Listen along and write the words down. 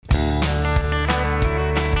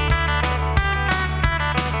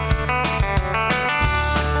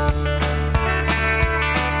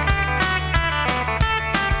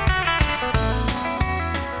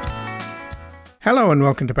Hello and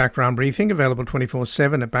welcome to Background Briefing, available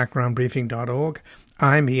 24/7 at backgroundbriefing.org.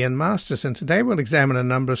 I'm Ian Masters, and today we'll examine a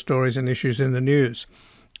number of stories and issues in the news.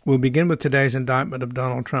 We'll begin with today's indictment of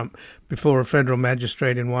Donald Trump before a federal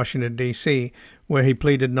magistrate in Washington, D.C., where he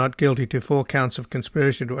pleaded not guilty to 4 counts of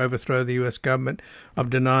conspiracy to overthrow the U.S. government, of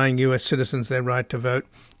denying U.S. citizens their right to vote,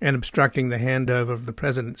 and obstructing the handover of the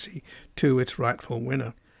presidency to its rightful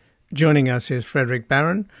winner. Joining us is Frederick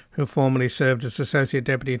Barron, who formerly served as Associate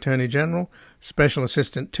Deputy Attorney General, Special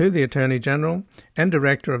Assistant to the Attorney General, and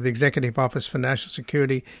Director of the Executive Office for National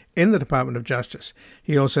Security in the Department of Justice.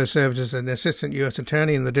 He also served as an Assistant U.S.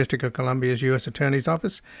 Attorney in the District of Columbia's U.S. Attorney's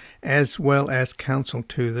Office, as well as counsel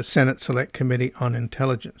to the Senate Select Committee on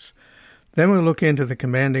Intelligence. Then we'll look into the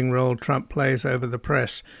commanding role Trump plays over the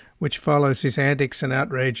press, which follows his antics and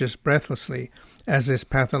outrages breathlessly as this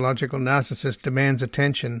pathological narcissist demands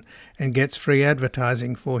attention and gets free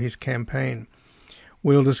advertising for his campaign.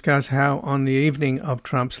 We'll discuss how, on the evening of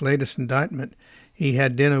Trump's latest indictment, he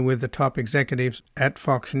had dinner with the top executives at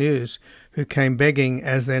Fox News, who came begging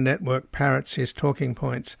as their network parrots his talking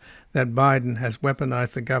points that Biden has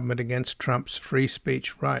weaponized the government against Trump's free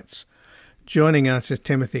speech rights. Joining us is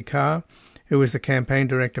Timothy Karr, who is the campaign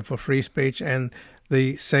director for free speech and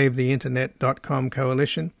the SaveTheInternet.com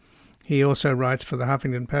coalition. He also writes for the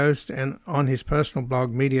Huffington Post and on his personal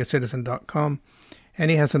blog, MediaCitizen.com, and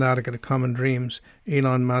he has an article at Common Dreams,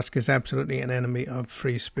 Elon Musk is absolutely an enemy of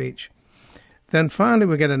free speech. Then finally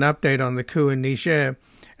we get an update on the coup in Niger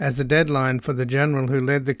as the deadline for the general who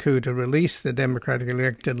led the coup to release the democratically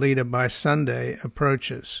elected leader by Sunday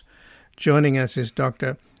approaches. Joining us is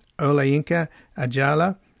Dr. Olayinka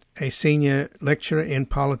Ajala, a senior lecturer in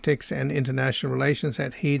politics and international relations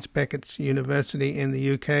at Heeds Beckett's University in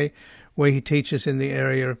the UK, where he teaches in the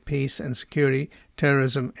area of peace and security,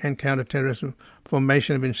 terrorism and counterterrorism,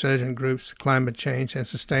 formation of insurgent groups, climate change and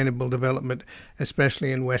sustainable development,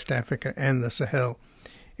 especially in West Africa and the Sahel.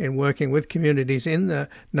 In working with communities in the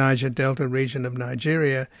Niger Delta region of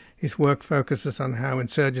Nigeria, his work focuses on how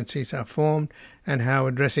insurgencies are formed and how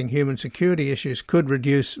addressing human security issues could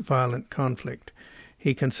reduce violent conflict.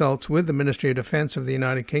 He consults with the Ministry of Defense of the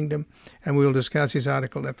United Kingdom, and we will discuss his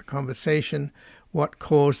article at The Conversation, What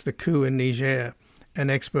Caused the Coup in Niger. An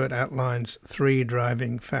expert outlines 3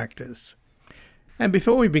 driving factors. And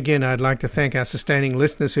before we begin, I'd like to thank our sustaining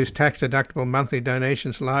listeners whose tax-deductible monthly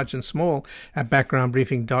donations, large and small, at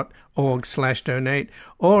backgroundbriefing.org/donate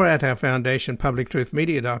or at our foundation,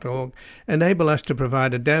 publictruthmedia.org, enable us to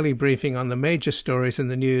provide a daily briefing on the major stories in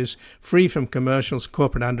the news, free from commercials,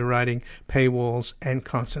 corporate underwriting, paywalls, and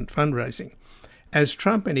constant fundraising. As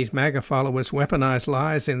Trump and his MAGA followers weaponize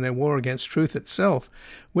lies in their war against truth itself,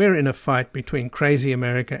 we're in a fight between crazy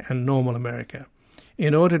America and normal America.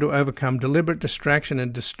 In order to overcome deliberate distraction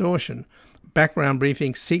and distortion, Background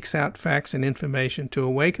Briefing seeks out facts and information to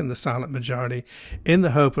awaken the silent majority in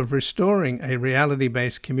the hope of restoring a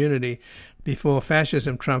reality-based community before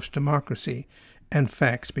fascism trumps democracy and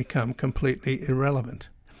facts become completely irrelevant.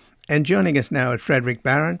 And joining us now is Frederick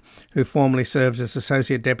Barron, who formerly serves as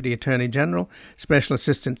Associate Deputy Attorney General, Special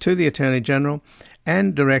Assistant to the Attorney General,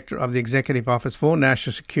 and Director of the Executive Office for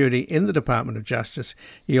National Security in the Department of Justice.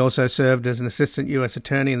 He also served as an Assistant U.S.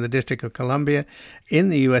 Attorney in the District of Columbia in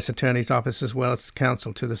the U.S. Attorney's Office, as well as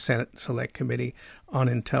counsel to the Senate Select Committee on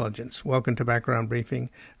Intelligence. Welcome to Background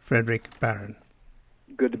Briefing, Frederick Barron.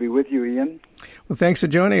 Good to be with you, Ian. Well, thanks for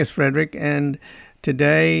joining us, Frederick. And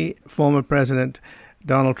today, former President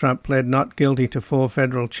Donald Trump pled not guilty to 4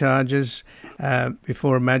 federal charges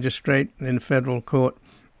before a magistrate in federal court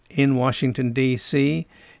in Washington, D.C.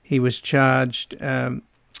 He was charged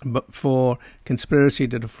for conspiracy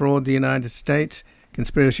to defraud the United States,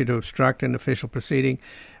 conspiracy to obstruct an official proceeding,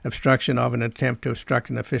 obstruction of an attempt to obstruct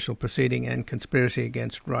an official proceeding, and conspiracy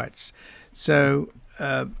against rights. So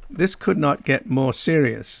this could not get more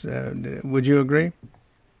serious. Would you agree?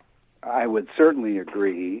 I would certainly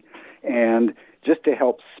agree. And just to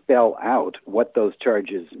help spell out what those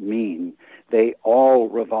charges mean, they all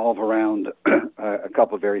revolve around a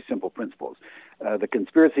couple of very simple principles. The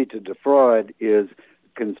conspiracy to defraud is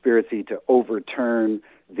conspiracy to overturn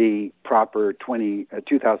the proper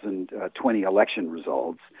 2020 election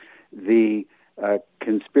results. The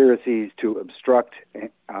conspiracies to obstruct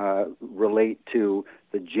relate to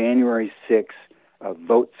the January 6th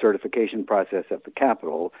vote certification process at the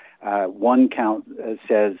Capitol. One count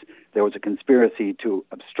says there was a conspiracy to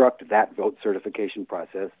obstruct that vote certification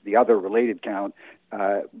process. The other related count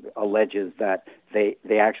alleges that they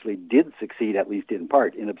actually did succeed, at least in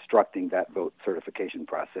part, in obstructing that vote certification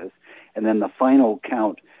process. And then the final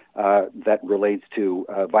count that relates to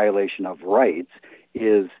violation of rights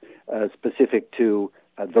is specific to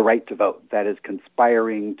the right to vote. That is,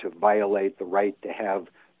 conspiring to violate the right to have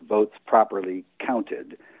votes properly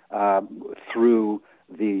counted through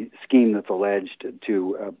the scheme that's alleged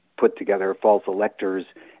to put together false electors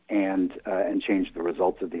and change the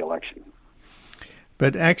results of the election.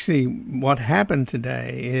 But actually, what happened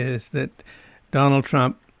today is that Donald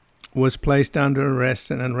Trump was placed under arrest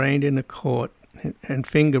and arraigned in a court and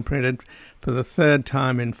fingerprinted for the third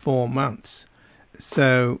time in 4 months.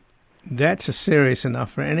 So that's serious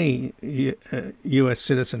enough for any U.S.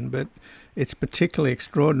 citizen, but it's particularly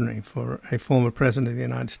extraordinary for a former president of the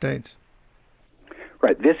United States.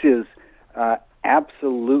 Right. This is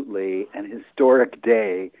absolutely an historic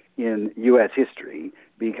day in U.S. history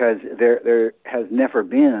because there has never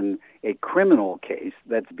been a criminal case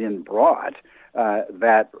that's been brought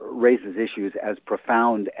that raises issues as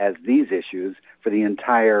profound as these issues for the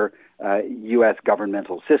entire U.S.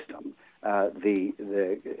 governmental system.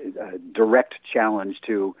 The direct challenge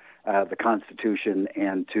to the Constitution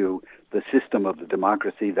and to the system of the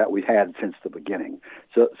democracy that we've had since the beginning.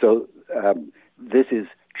 So this is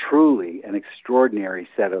truly an extraordinary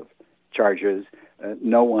set of charges.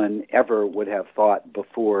 No one ever would have thought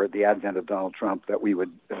before the advent of Donald Trump that we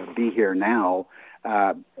would be here now.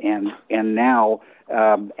 And now,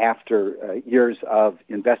 after years of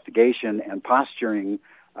investigation and posturing,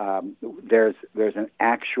 there's an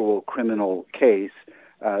actual criminal case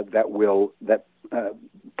that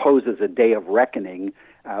poses a day of reckoning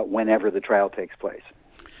whenever the trial takes place.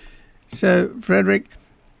 So, Frederick,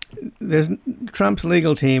 there's Trump's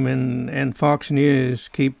legal team and Fox News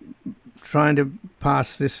keep trying to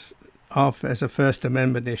pass this off as a First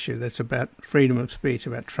Amendment issue that's about freedom of speech,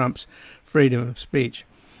 about Trump's freedom of speech.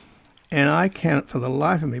 And I can't for the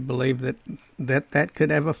life of me believe that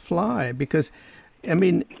could ever fly because, I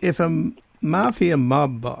mean, if a mafia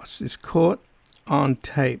mob boss is caught on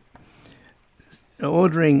tape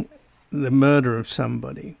ordering the murder of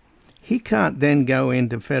somebody, he can't then go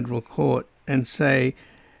into federal court and say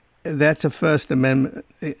that's a First Amendment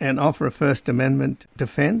and offer a First Amendment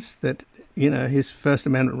defense that, you know, his First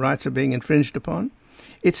Amendment rights are being infringed upon.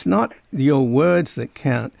 It's not your words that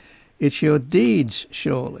count. It's your deeds,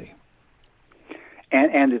 surely.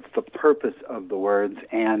 And it's the purpose of the words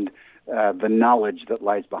and the knowledge that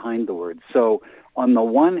lies behind the words. So on the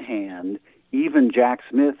one hand, even Jack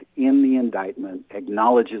Smith in the indictment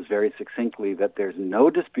acknowledges very succinctly that there's no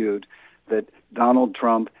dispute that Donald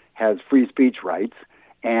Trump has free speech rights,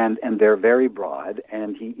 and they're very broad,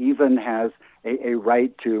 and he even has a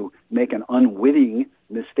right to make an unwitting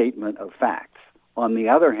misstatement of facts. On the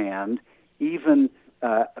other hand, even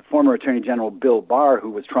former Attorney General Bill Barr, who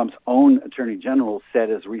was Trump's own Attorney General,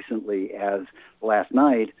 said as recently as last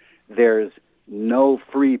night, there's no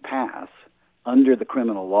free pass under the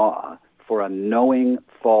criminal law for a knowing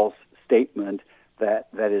false statement that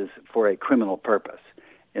is for a criminal purpose.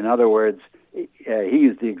 In other words, he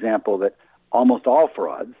used the example that almost all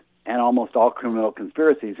frauds and almost all criminal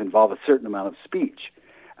conspiracies involve a certain amount of speech.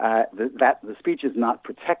 That the speech is not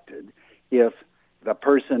protected if the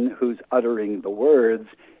person who's uttering the words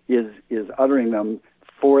is uttering them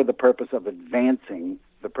for the purpose of advancing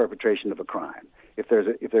the perpetration of a crime. If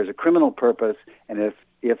there's a criminal purpose, and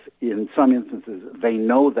if in some instances they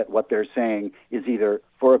know that what they're saying is either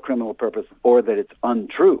for a criminal purpose or that it's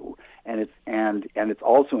untrue, and it's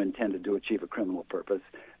also intended to achieve a criminal purpose,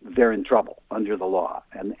 they're in trouble under the law,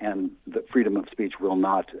 and the freedom of speech will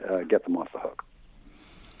not get them off the hook.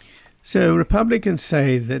 So Republicans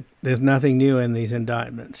say that there's nothing new in these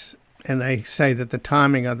indictments, and they say that the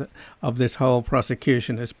timing of this whole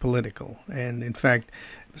prosecution is political. And in fact,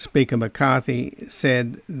 Speaker McCarthy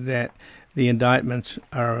said that the indictments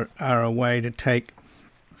are a way to take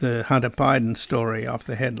the Hunter Biden story off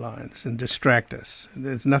the headlines and distract us.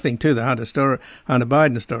 There's nothing to the Hunter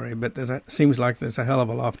Biden story, but seems like there's a hell of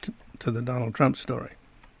a lot to the Donald Trump story.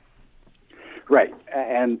 Right,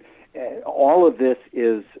 and all of this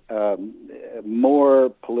is more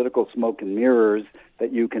political smoke and mirrors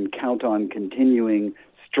that you can count on continuing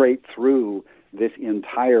straight through this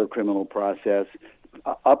entire criminal process,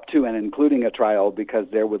 up to and including a trial, because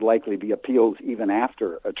there would likely be appeals even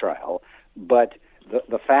after a trial. But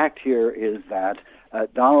the fact here is that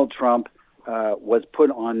Donald Trump was put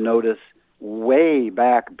on notice way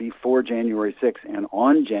back before January 6th and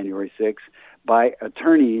on January 6th by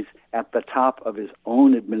attorneys at the top of his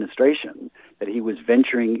own administration that he was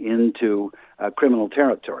venturing into criminal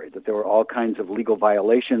territory, that there were all kinds of legal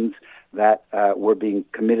violations that were being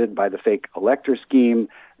committed by the fake elector scheme,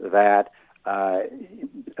 that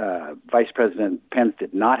Vice President Pence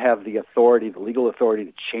did not have the authority, the legal authority,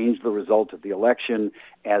 to change the result of the election,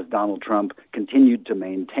 as Donald Trump continued to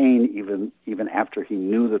maintain even after he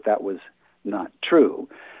knew that was not true.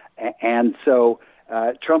 And so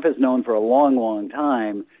Trump has known for a long, long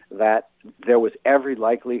time that there was every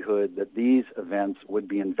likelihood that these events would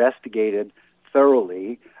be investigated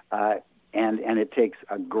thoroughly, and it takes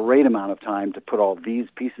a great amount of time to put all these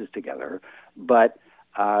pieces together. But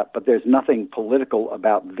there's nothing political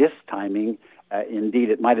about this timing. Indeed,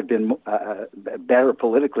 it might have been better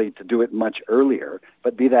politically to do it much earlier.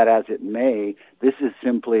 But be that as it may, this is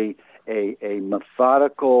simply a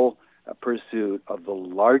methodical pursuit of the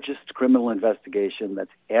largest criminal investigation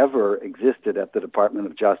that's ever existed at the Department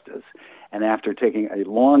of Justice. And after taking a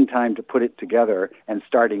long time to put it together and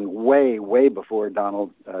starting way, way before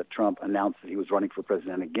Donald Trump announced that he was running for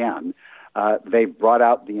president again, they brought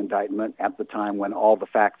out the indictment at the time when all the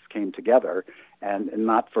facts came together, and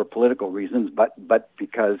not for political reasons, but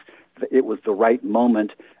because it was the right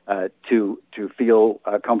moment to feel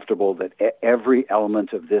comfortable that every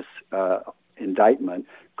element of this indictment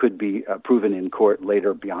could be proven in court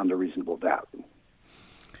later beyond a reasonable doubt.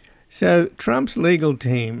 So Trump's legal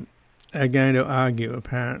team are going to argue,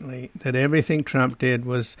 apparently, that everything Trump did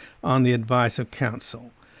was on the advice of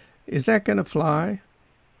counsel. Is that going to fly,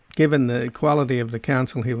 given the quality of the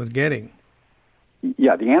counsel he was getting?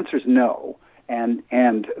 Yeah, the answer is no. And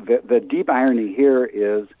the deep irony here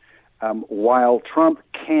is, while Trump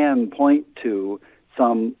can point to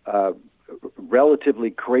some relatively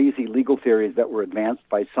crazy legal theories that were advanced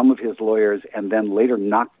by some of his lawyers and then later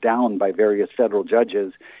knocked down by various federal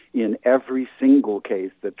judges in every single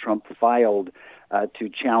case that Trump filed to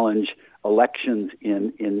challenge elections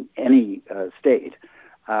in any state.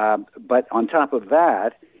 But on top of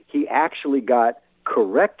that, he actually got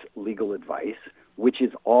correct legal advice,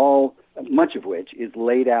 much of which is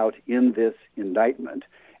laid out in this indictment,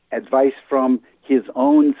 advice from his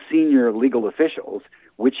own senior legal officials,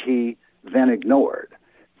 which he then ignored.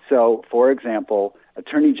 So, for example,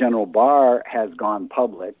 Attorney General Barr has gone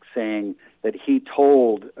public saying that he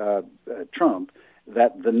told Trump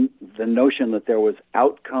that the notion that there was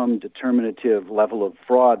outcome determinative level of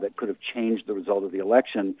fraud that could have changed the result of the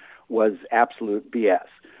election was absolute BS.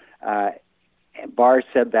 Barr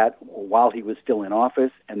said that while he was still in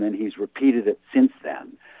office, and then he's repeated it since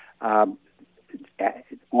then.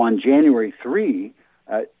 On January 3,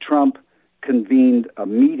 Trump convened a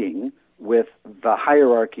meeting with the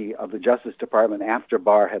hierarchy of the Justice Department after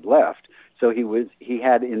Barr had left. So he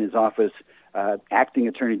had in his office Acting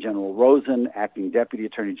Attorney General Rosen, Acting Deputy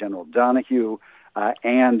Attorney General Donahue,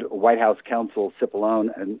 and White House Counsel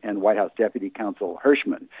Cipollone and White House Deputy Counsel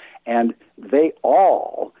Hirschman. And they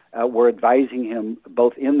all were advising him,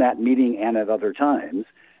 both in that meeting and at other times,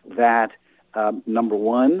 that, number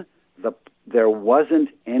one, there wasn't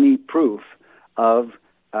any proof of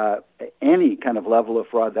any kind of level of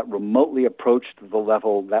fraud that remotely approached the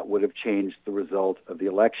level that would have changed the result of the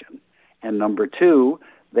election. And number two,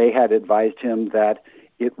 they had advised him that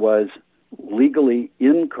it was legally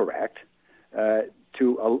incorrect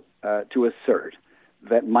to assert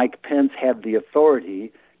that Mike Pence had the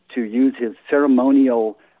authority to use his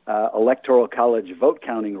ceremonial electoral college vote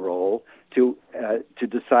counting role to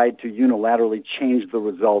decide to unilaterally change the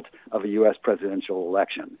result of a U.S. presidential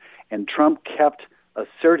election. And Trump kept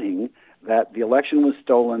asserting that the election was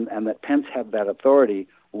stolen and that Pence had that authority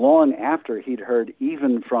long after he'd heard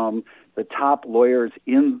even from the top lawyers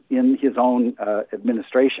in his own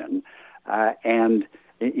administration. And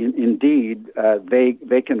indeed,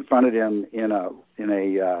 they confronted him in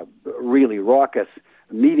a really raucous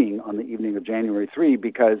meeting on the evening of January 3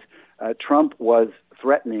 because Trump was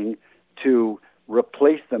threatening to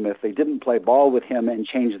replace them if they didn't play ball with him and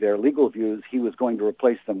change their legal views. He was going to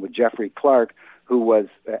replace them with Jeffrey Clark, who was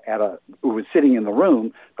sitting in the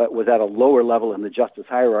room, but was at a lower level in the justice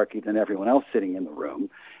hierarchy than everyone else sitting in the room.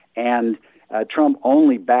 And Trump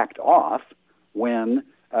only backed off when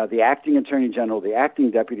the acting attorney general, the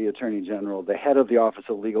acting deputy attorney general, the head of the Office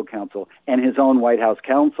of Legal Counsel, and his own White House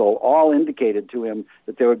counsel all indicated to him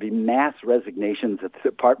that there would be mass resignations at the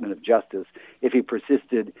Department of Justice if he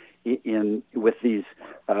persisted if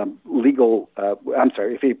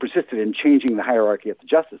he persisted in changing the hierarchy at the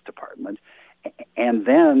Justice Department. And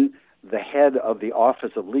then the head of the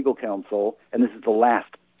Office of Legal Counsel, and this is the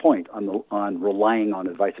last point on relying on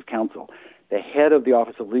advice of counsel, the head of the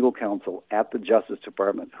Office of Legal Counsel at the Justice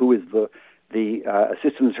Department, who is the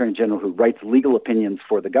Assistant Attorney General who writes legal opinions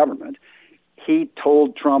for the government, he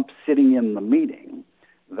told Trump sitting in the meeting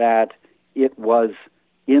that it was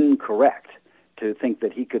incorrect to think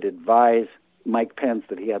that he could advise Mike Pence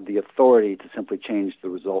that he had the authority to simply change the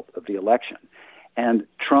result of the election. And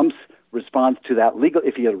Trump's response to that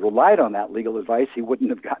if he had relied on that legal advice, he wouldn't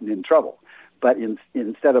have gotten in trouble. But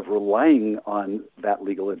instead of relying on that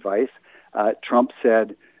legal advice, Trump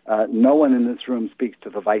said, no one in this room speaks to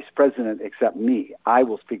the vice president except me. I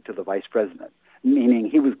will speak to the vice president. Meaning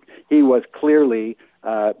he was clearly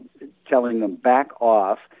telling them back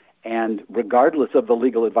off, and regardless of the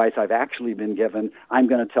legal advice I've actually been given, I'm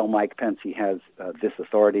going to tell Mike Pence he has this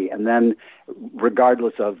authority. And then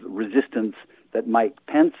regardless of resistance that Mike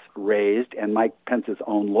Pence raised and Mike Pence's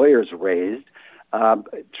own lawyers raised,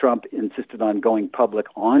 Trump insisted on going public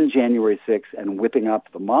on January 6th and whipping up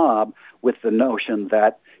the mob with the notion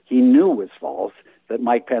that he knew was false, that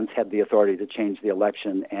Mike Pence had the authority to change the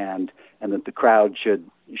election, and that the crowd should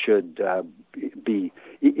be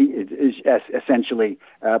essentially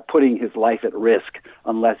putting his life at risk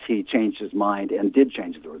unless he changed his mind and did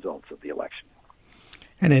change the results of the election.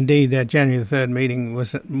 And indeed, that January 3rd meeting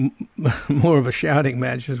was more of a shouting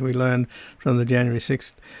match, as we learned from the January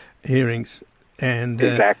 6th hearings. And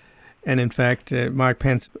exactly. And in fact, Mike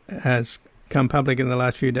Pence has come public in the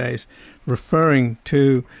last few days referring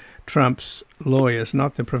to Trump's lawyers,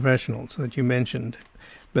 not the professionals that you mentioned,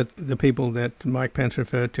 but the people that Mike Pence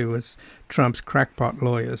referred to as Trump's crackpot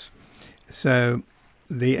lawyers. So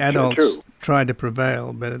the adults tried to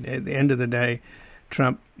prevail, but at the end of the day,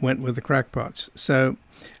 Trump went with the crackpots. So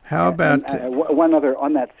how about... one other,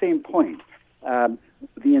 on that same point, the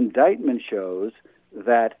indictment shows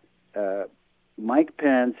that Mike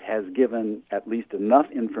Pence has given at least enough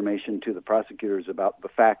information to the prosecutors about the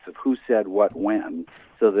facts of who said what when,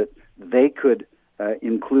 so that they could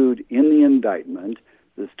include in the indictment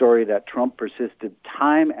the story that Trump persisted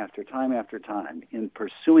time after time after time in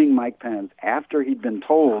pursuing Mike Pence after he'd been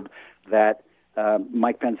told that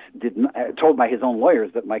Mike Pence told by his own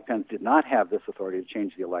lawyers that Mike Pence did not have this authority to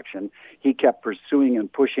change the election. He kept pursuing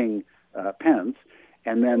and pushing Pence,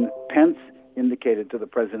 and then Pence indicated to the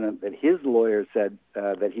president that his lawyer said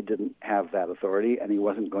that he didn't have that authority and he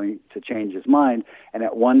wasn't going to change his mind. And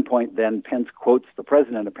at one point then Pence quotes the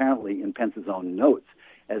president apparently in Pence's own notes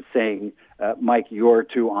as saying, Mike, you're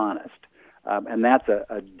too honest. And that's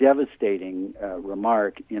a devastating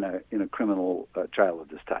remark in a criminal trial of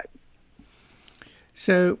this type.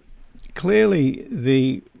 So clearly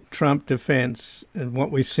the Trump defense and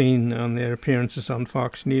what we've seen on their appearances on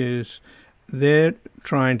Fox News, they're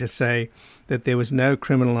trying to say that there was no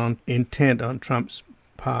criminal intent on Trump's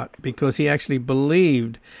part because he actually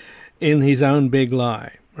believed in his own big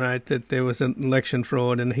lie, right, that there was an election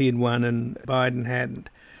fraud and he'd won and Biden hadn't.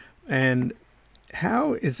 And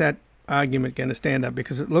how is that argument going to stand up?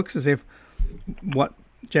 Because it looks as if what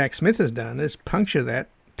Jack Smith has done is puncture that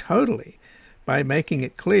totally by making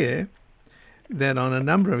it clear that on a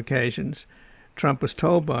number of occasions Trump was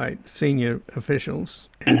told by senior officials,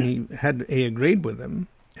 and he agreed with them,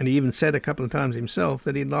 and he even said a couple of times himself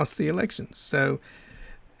that he'd lost the elections. So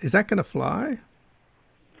is that going to fly?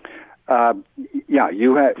 Yeah,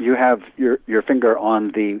 you have your finger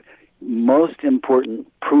on the most important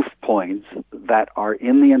proof points that are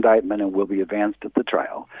in the indictment and will be advanced at the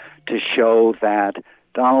trial to show that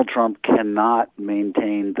Donald Trump cannot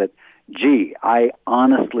maintain that, gee, I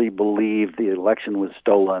honestly believe the election was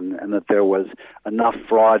stolen and that there was enough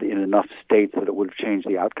fraud in enough states that it would have changed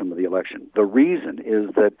the outcome of the election. The reason is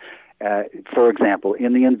that, for example,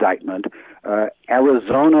 in the indictment,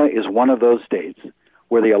 Arizona is one of those states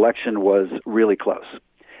where the election was really close.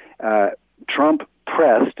 Trump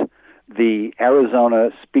pressed the Arizona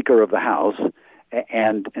Speaker of the House,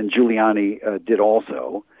 and Giuliani did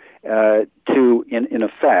also, to, in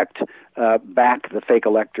effect, back the fake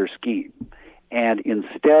elector scheme. And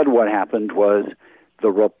instead what happened was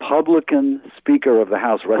the Republican Speaker of the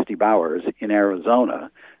House, Rusty Bowers, in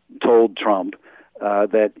Arizona, told Trump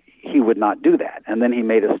that he would not do that. And then he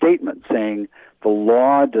made a statement saying, the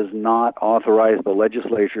law does not authorize the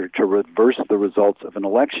legislature to reverse the results of an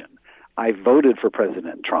election. I voted for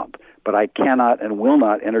President Trump, but I cannot and will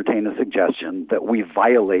not entertain a suggestion that we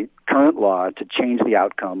violate current law to change the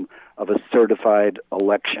outcome of a certified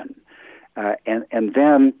election. And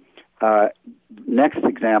then next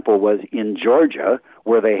example was in Georgia,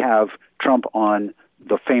 where they have Trump on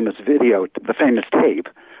the famous video, the famous tape,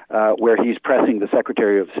 where he's pressing the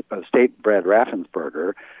Secretary of State, Brad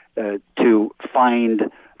Raffensperger, to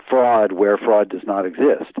find fraud where fraud does not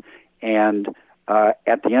exist. And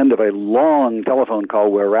at the end of a long telephone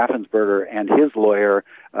call where Raffensperger and his lawyer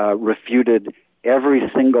refuted every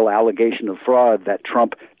single allegation of fraud that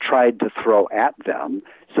Trump tried to throw at them,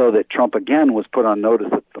 so that Trump again was put on notice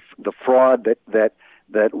that the fraud that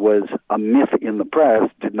that was a myth in the press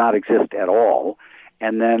did not exist at all.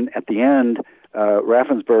 And then at the end,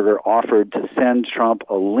 Raffensperger offered to send Trump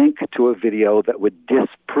a link to a video that would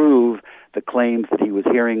disprove the claims that he was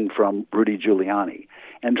hearing from Rudy Giuliani.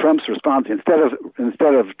 And Trump's response,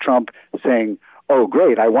 instead of Trump saying, "Oh,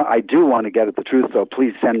 great, I do want to get at the truth, so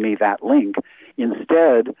please send me that link,"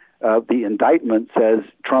 instead, the indictment says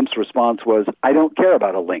Trump's response was, "I don't care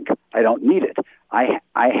about a link. I don't need it. I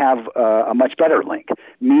have a much better link,"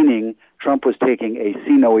 meaning Trump was taking a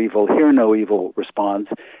see no evil, hear no evil response,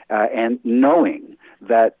 and knowing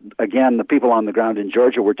that, again, the people on the ground in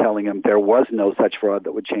Georgia were telling him there was no such fraud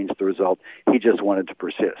that would change the result. He just wanted to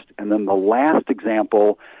persist. And then the last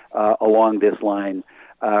example along this line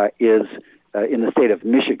is in the state of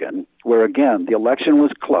Michigan, where, again, the election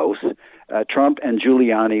was close. Trump and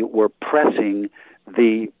Giuliani were pressing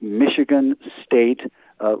the Michigan state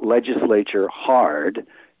legislature hard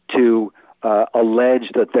to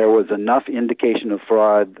allege that there was enough indication of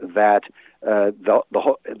fraud that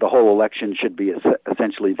the whole election should be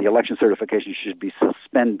essentially, the election certification should be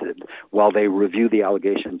suspended while they review the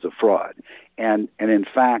allegations of fraud. And in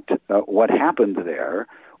fact, what happened there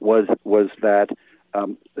was that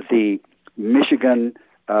the Michigan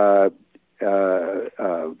the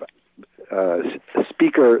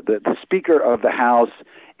Speaker of the House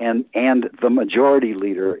and the Majority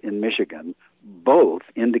Leader in Michigan both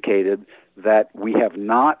indicated that we have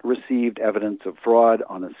not received evidence of fraud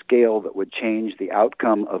on a scale that would change the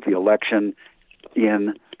outcome of the election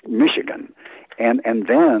in Michigan. And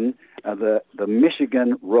then the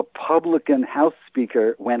Michigan Republican House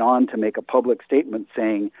Speaker went on to make a public statement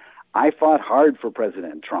saying, "I fought hard for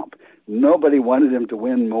President Trump. Nobody wanted him to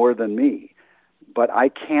win more than me. But I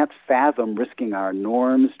can't fathom risking our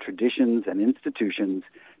norms, traditions, and institutions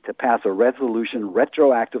to pass a resolution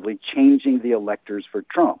retroactively changing the electors for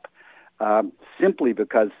Trump, simply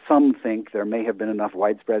because some think there may have been enough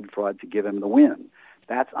widespread fraud to give him the win.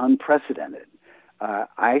 That's unprecedented.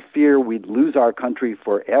 I fear we'd lose our country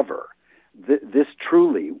forever. This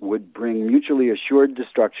truly would bring mutually assured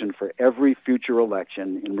destruction for every future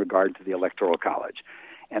election in regard to the Electoral College,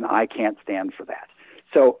 and I can't stand for that."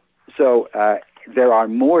 So there are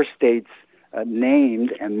more states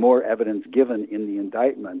named and more evidence given in the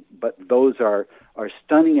indictment, but those are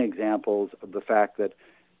stunning examples of the fact that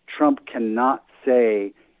Trump cannot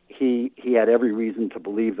say he had every reason to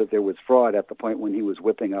believe that there was fraud at the point when he was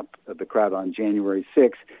whipping up the crowd on January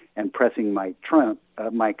 6th and pressing Mike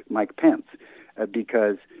Pence,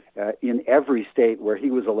 because in every state where he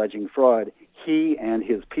was alleging fraud, he and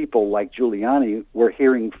his people, like Giuliani, were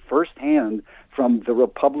hearing firsthand from the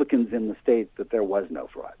Republicans in the state that there was no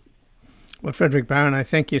fraud. Well, Frederick Barron, I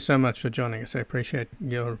thank you so much for joining us. I appreciate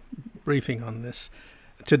your briefing on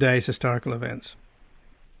today's historical events.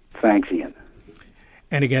 Thanks, Ian.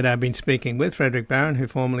 And again, I've been speaking with Frederick Barron, who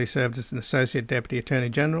formerly served as an Associate Deputy Attorney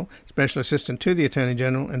General, Special Assistant to the Attorney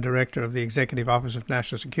General, and Director of the Executive Office of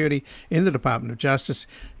National Security in the Department of Justice.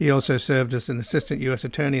 He also served as an Assistant U.S.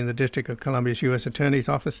 Attorney in the District of Columbia's U.S. Attorney's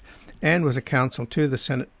Office and was a counsel to the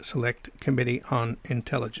Senate Select Committee on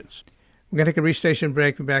Intelligence. We're going to take a restation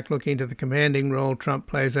break. We're back looking into the commanding role Trump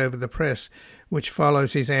plays over the press, which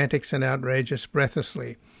follows his antics and outrages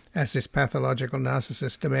breathlessly as this pathological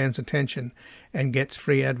narcissist demands attention and gets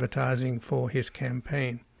free advertising for his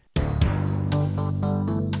campaign.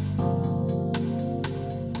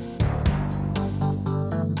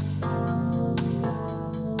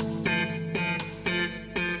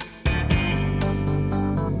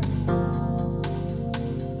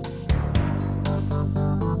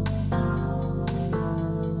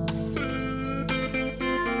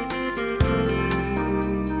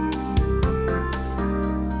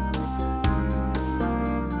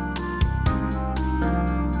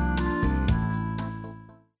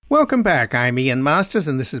 Welcome back. I'm Ian Masters,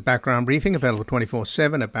 and this is Background Briefing, available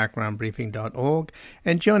 24/7 at backgroundbriefing.org.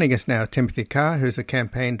 And joining us now, Timothy Karr, who's the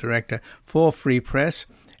campaign director for Free Press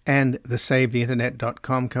and the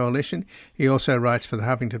SaveTheInternet.com coalition. He also writes for the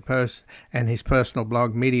Huffington Post and his personal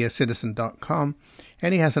blog, MediaCitizen.com.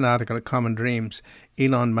 And he has an article at Common Dreams,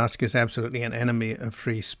 Elon Musk is absolutely an enemy of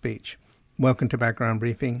free speech. Welcome to Background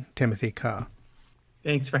Briefing, Timothy Karr.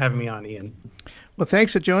 Thanks for having me on, Ian. Well,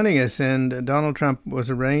 thanks for joining us. And Donald Trump was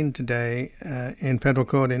arraigned today in federal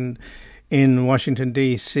court in Washington,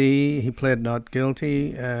 D.C. He pled not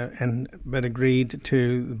guilty but agreed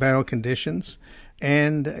to the bail conditions.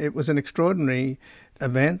 And it was an extraordinary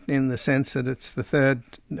event in the sense that it's the third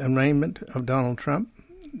arraignment of Donald Trump,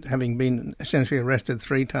 having been essentially arrested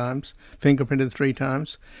 3 times, fingerprinted 3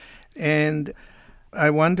 times. And I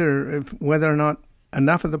wonder whether or not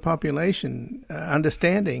enough of the population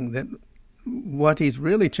understanding that what he's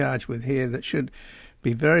really charged with here that should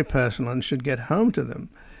be very personal and should get home to them,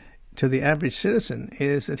 to the average citizen,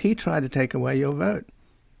 is that he tried to take away your vote.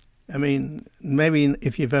 I mean, maybe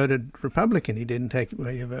if you voted Republican, he didn't take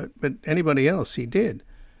away your vote, but anybody else, he did.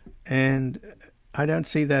 And I don't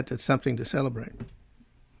see that as something to celebrate.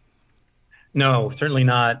 No, certainly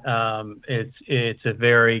not. It's a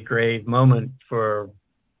very grave moment for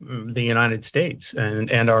the United States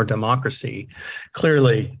and our democracy.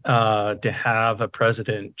 Clearly, to have a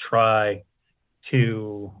president try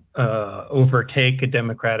to overtake a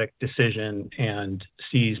democratic decision and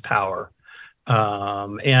seize power.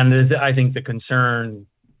 And I think the concern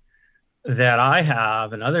that I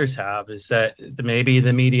have and others have is that maybe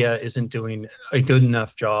the media isn't doing a good enough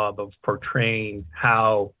job of portraying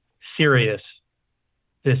how serious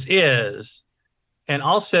this is, and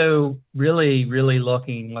also really, really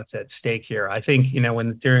looking what's at stake here. I think,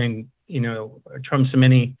 when during, Trump's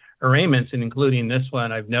many arraignments, and including this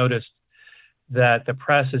one, I've noticed that the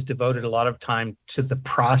press has devoted a lot of time to the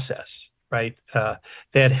process, right?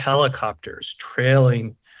 They had helicopters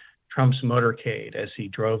trailing Trump's motorcade as he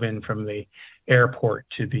drove in from the airport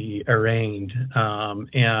to be arraigned.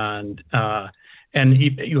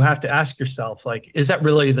 You have to ask yourself, is that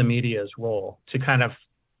really the media's role to kind of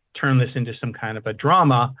turn this into some kind of a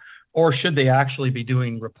drama, or should they actually be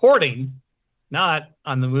doing reporting, not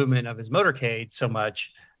on the movement of his motorcade so much,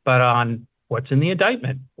 but on what's in the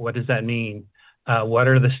indictment? What does that mean? What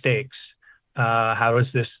are the stakes? How is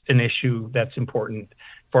this an issue that's important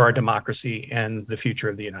for our democracy and the future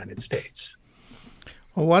of the United States?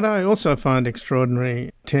 Well, what I also find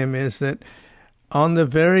extraordinary, Tim, is that on the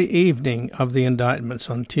very evening of the indictments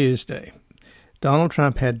on Tuesday, Donald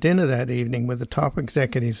Trump had dinner that evening with the top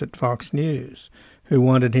executives at Fox News who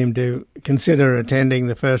wanted him to consider attending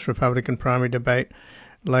the first Republican primary debate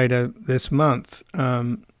later this month,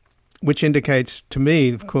 which indicates to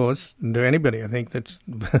me, of course, and to anybody I think that's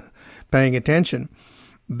paying attention,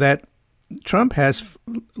 that Trump has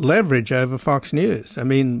leverage over Fox News. I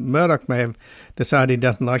mean, Murdoch may have decided he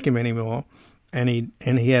doesn't like him anymore, and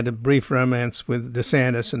he had a brief romance with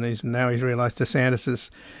DeSantis, and now he's realized DeSantis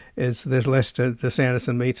is there's less to DeSantis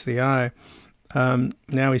than meets the eye.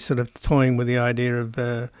 Now he's sort of toying with the idea of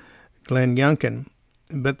Glenn Youngkin.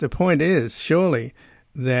 But the point is, surely,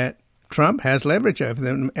 that Trump has leverage over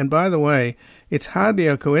them. And by the way, it's hardly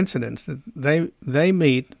a coincidence that they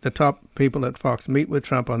meet, the top people at Fox meet with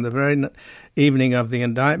Trump on the very evening of the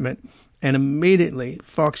indictment, and immediately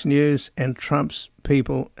Fox News and Trump's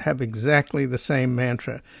people have exactly the same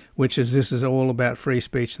mantra, which is this is all about free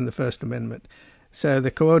speech and the First Amendment. So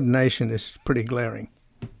the coordination is pretty glaring.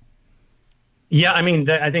 Yeah, I mean,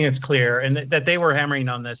 I think it's clear, and that they were hammering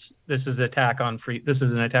on this. This is an attack on free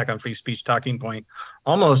speech talking point,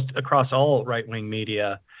 almost across all right-wing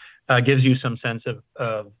media. Gives you some sense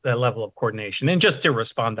of the level of coordination. And just to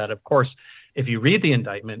respond to that, of course, if you read the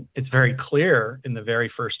indictment, it's very clear in the very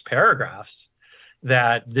first paragraphs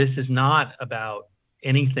that this is not about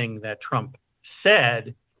anything that Trump said.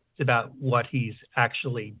 It's about what he's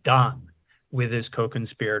actually done with his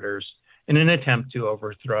co-conspirators in an attempt to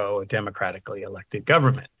overthrow a democratically elected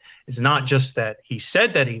government. It's not just that he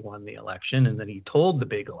said that he won the election and that he told the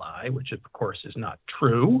big lie, which of course is not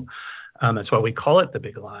true. That's why we call it the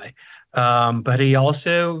big lie. But he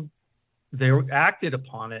also, they acted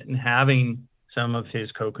upon it in having some of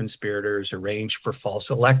his co-conspirators arrange for false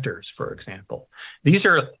electors, for example. These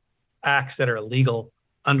are acts that are illegal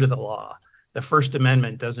under the law. The First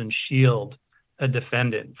Amendment doesn't shield a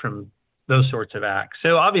defendant from those sorts of acts.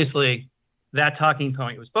 So obviously that talking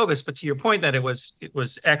point was bogus, but to your point that it was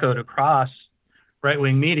echoed across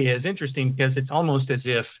right-wing media is interesting because it's almost as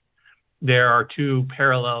if there are two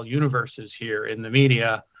parallel universes here in the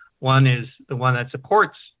media. One is the one that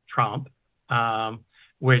supports Trump,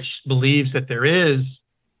 which believes that there is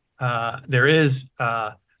an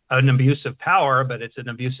abuse of power, but it's an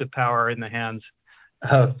abuse of power in the hands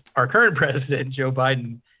of our current president, Joe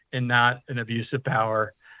Biden, and not an abuse of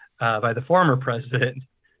power by the former president,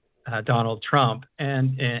 Donald Trump.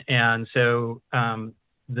 And so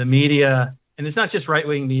the media, and it's not just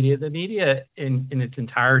right-wing media, the media in its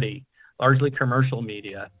entirety, largely commercial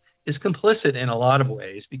media, is complicit in a lot of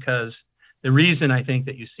ways, because the reason I think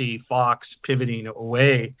that you see Fox pivoting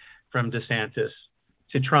away from DeSantis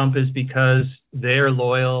to Trump is because they're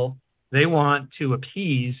loyal. They want to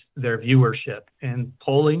appease their viewership. And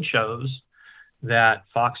polling shows that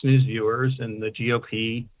Fox News viewers and the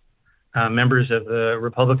GOP members of the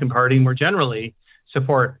Republican Party more generally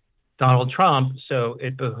support Donald Trump. So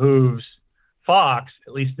it behooves Fox,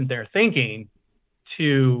 at least in their thinking,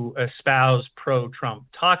 to espouse pro-Trump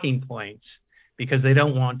talking points, because they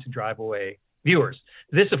don't want to drive away viewers.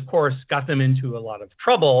 This, of course, got them into a lot of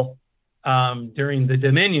trouble during the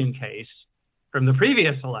Dominion case from the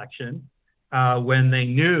previous election, when they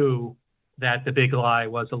knew that the big lie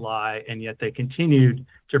was a lie, and yet they continued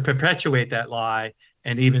to perpetuate that lie,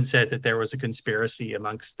 and even said that there was a conspiracy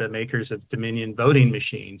amongst the makers of Dominion voting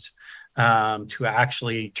machines to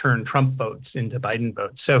actually turn Trump votes into Biden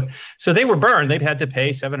votes. So they were burned. They've had to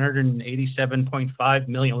pay $787.5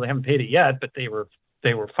 million. Well, they haven't paid it yet, but they were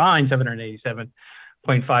fined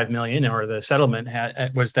 $787.5 million, or the settlement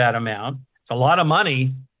was that amount. It's a lot of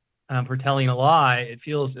money for telling a lie. It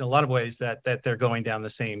feels in a lot of ways that they're going down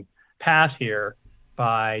the same path here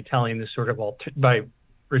by telling this sort of by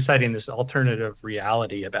reciting this alternative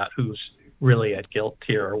reality about who's really at guilt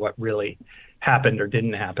here, or what really happened or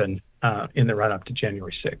didn't happen in the run-up to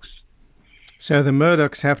January 6th. So the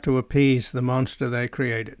Murdochs have to appease the monster they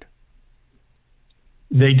created.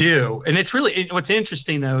 They do. And it's really, what's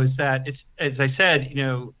interesting, though, is that, it's, as I said,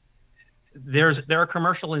 there are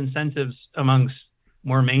commercial incentives amongst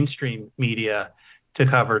more mainstream media to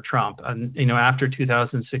cover Trump. And, after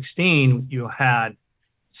 2016, you had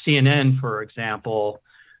CNN, for example,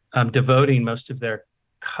 devoting most of their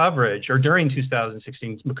coverage, or during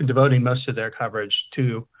 2016, devoting most of their coverage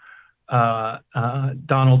to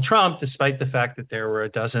Donald Trump, despite the fact that there were a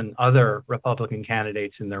dozen other Republican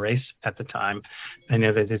candidates in the race at the time. I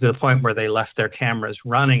know that to the point where they left their cameras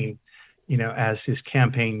running, as his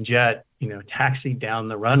campaign jet, taxied down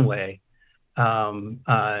the runway, and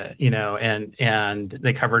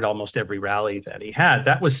they covered almost every rally that he had.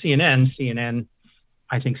 That was CNN. CNN,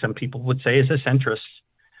 I think some people would say, is a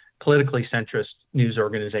politically centrist news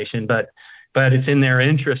organization, but it's in their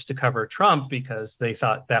interest to cover Trump because they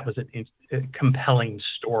thought that was a compelling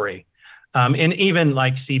story. And even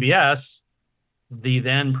like CBS, the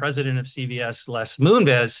then president of CBS, Les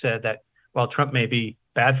Moonves, said that while Trump may be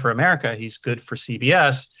bad for America, he's good for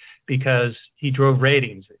CBS because he drove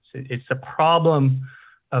ratings. It's the problem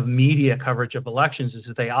of media coverage of elections is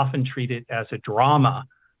that they often treat it as a drama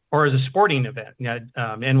or as a sporting event.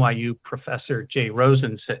 NYU professor Jay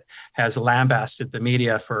Rosen has lambasted the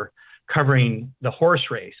media for covering the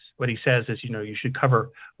horse race. What he says is, you should cover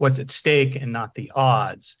what's at stake and not the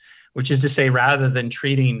odds, which is to say, rather than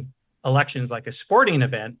treating elections like a sporting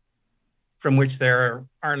event from which there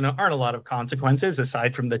aren't a lot of consequences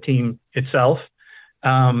aside from the team itself,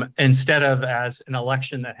 instead of as an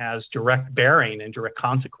election that has direct bearing and direct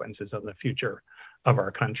consequences on the future of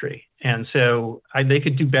our country. And so they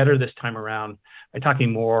could do better this time around by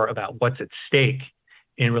talking more about what's at stake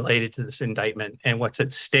in related to this indictment and what's at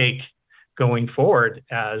stake going forward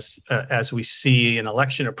as we see an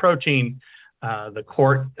election approaching. The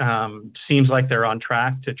court seems like they're on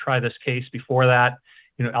track to try this case before that.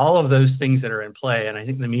 All of those things that are in play. And I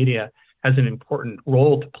think the media has an important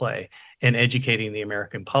role to play in educating the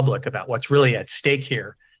American public about what's really at stake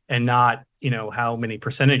here, and not, how many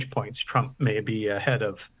percentage points Trump may be ahead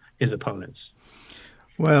of his opponents.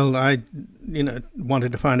 Well, I,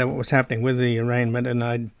 wanted to find out what was happening with the arraignment,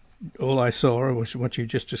 and all I saw was what you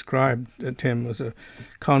just described, Tim, was a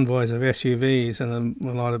convoys of SUVs and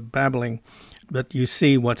a lot of babbling. But you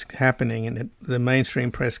see what's happening, and the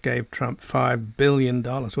mainstream press gave Trump $5 billion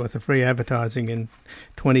worth of free advertising in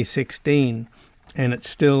 2016, and it's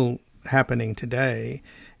still happening today.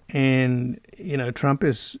 And, Trump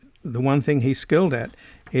is, the one thing he's skilled at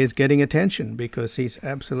is getting attention, because he's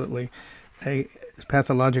absolutely a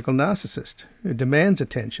pathological narcissist who demands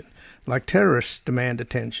attention, like terrorists demand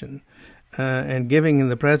attention. And giving him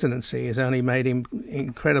the presidency has only made him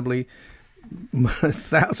incredibly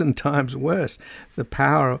 1,000 times worse. The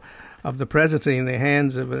power of the presidency in the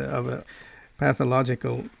hands of a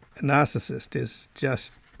pathological narcissist is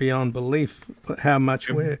just beyond belief how much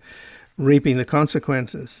we're reaping the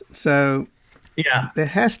consequences. So there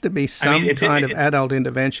has to be some kind of adult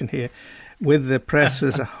intervention here with the press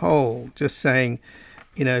as a whole, just saying,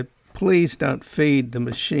 please don't feed the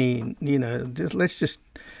machine. Let's just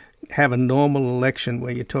have a normal election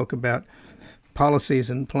where you talk about policies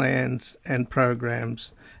and plans and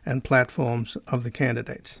programs and platforms of the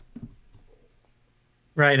candidates.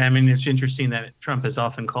 Right. I mean, it's interesting that Trump has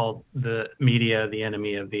often called the media the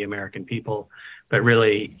enemy of the American people, but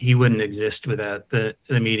really he wouldn't exist without the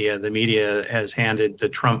media. The media has handed the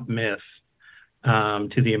Trump myth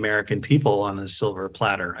to the American people on a silver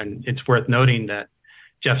platter. And it's worth noting that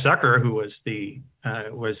Jeff Zucker, who was the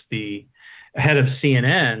head of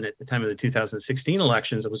CNN at the time of the 2016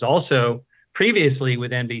 elections, was also previously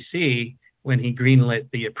with NBC when he greenlit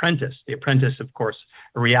The Apprentice. The Apprentice, of course,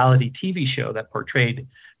 a reality TV show that portrayed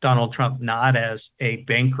Donald Trump not as a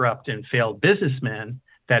bankrupt and failed businessman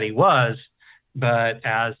that he was, but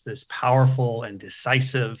as this powerful and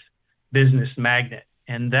decisive business magnate.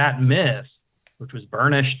 And that myth, which was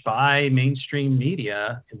burnished by mainstream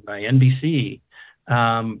media, by NBC,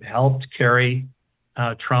 helped carry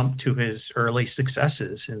Trump to his early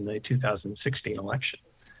successes in the 2016 election.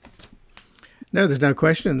 No, there's no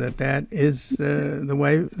question that is the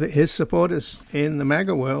way that his supporters in the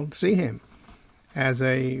MAGA world see him, as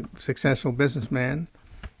a successful businessman,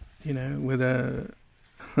 with a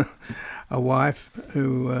wife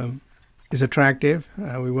who is attractive.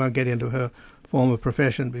 We won't get into her former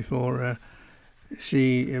profession before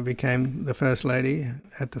she became the first lady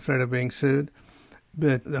at the threat of being sued.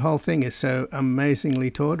 But the whole thing is so amazingly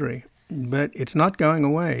tawdry. But it's not going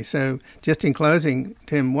away. So just in closing,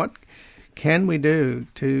 Tim, what can we do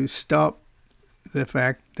to stop the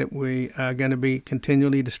fact that we are going to be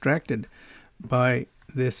continually distracted by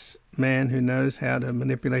this man who knows how to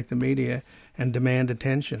manipulate the media and demand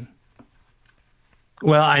attention?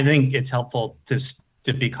 Well, I think it's helpful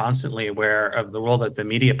to be constantly aware of the role that the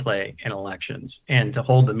media play in elections and to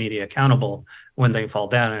hold the media accountable when they fall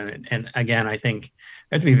down. And again, I think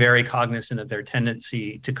we have to be very cognizant of their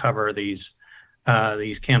tendency to cover these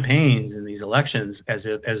campaigns and these elections as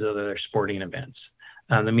though they're sporting events.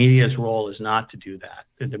 The media's role is not to do that.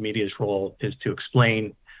 The media's role is to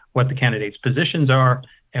explain what the candidates' positions are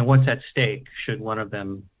and what's at stake should one of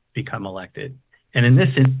them become elected. And in this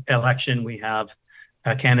election, we have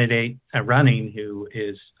a candidate running who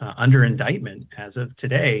is under indictment as of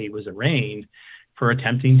today. He was arraigned for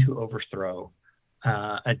attempting to overthrow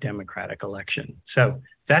a democratic election. So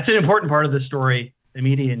that's an important part of the story. The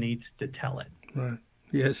media needs to tell it. Right.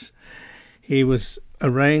 Yes. He was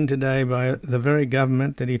arraigned today by the very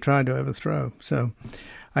government that he tried to overthrow. So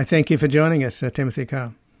I thank you for joining us, Timothy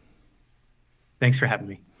Karr. Thanks for having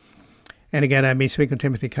me. And again, I've been speaking with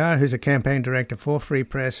Timothy Karr, who's a campaign director for Free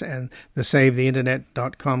Press and the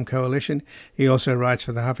SaveTheInternet.com coalition. He also writes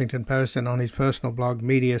for the Huffington Post and on his personal blog,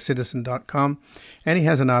 MediaCitizen.com. And he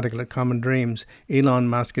has an article at Common Dreams, Elon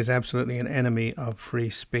Musk is absolutely an enemy of free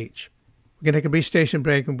speech. We're going to take a brief station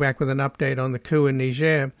break and back with an update on the coup in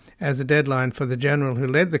Niger as the deadline for the general who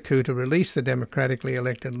led the coup to release the democratically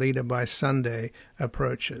elected leader by Sunday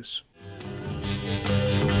approaches.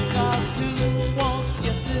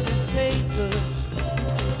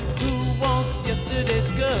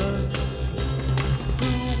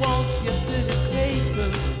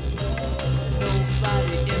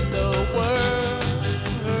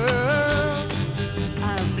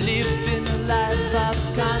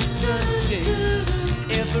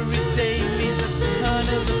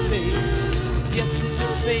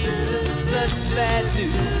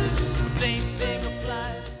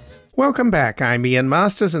 Welcome back. I'm Ian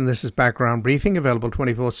Masters, and this is Background Briefing, available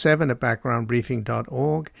 24/7 at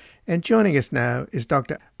backgroundbriefing.org. And joining us now is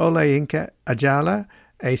Dr. Olayinka Ajala,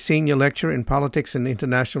 a senior lecturer in politics and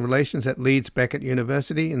international relations at Leeds Beckett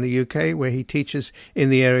University in the UK, where he teaches in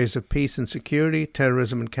the areas of peace and security,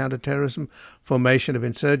 terrorism and counterterrorism, formation of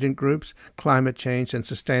insurgent groups, climate change and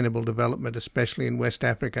sustainable development, especially in West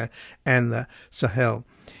Africa and the Sahel.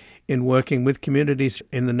 In working with communities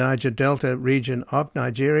in the Niger Delta region of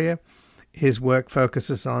Nigeria, his work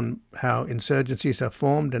focuses on how insurgencies are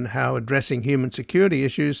formed and how addressing human security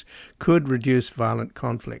issues could reduce violent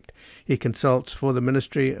conflict. He consults for the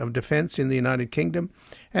Ministry of Defense in the United Kingdom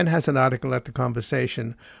and has an article at The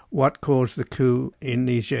Conversation, What Caused the Coup in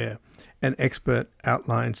Niger? An expert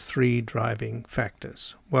outlines 3 driving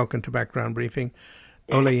factors. Welcome to Background Briefing,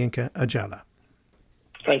 Olayinka Ajala.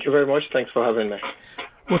 Thank you very much. Thanks for having me.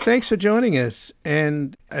 Well, thanks for joining us.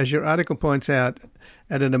 And as your article points out,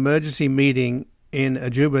 at an emergency meeting in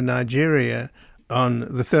Ajuba, Nigeria, on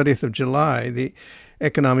the 30th of July, the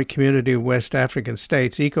Economic Community of West African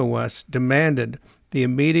States, ECOWAS, demanded the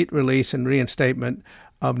immediate release and reinstatement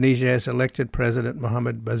of Niger's elected president,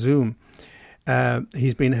 Mohamed Bazoum.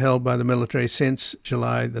 He's been held by the military since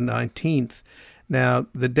July the 19th. Now,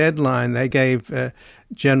 the deadline, they gave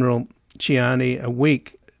General Chiani a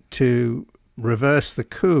week to reverse the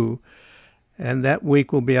coup, and that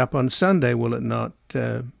week will be up on Sunday, will it not,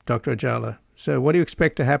 Dr. Ajala? So what do you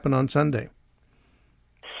expect to happen on Sunday?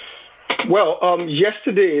 Well,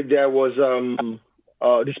 yesterday there was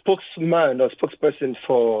the spokesperson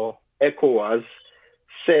for ECOWAS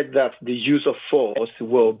said that the use of force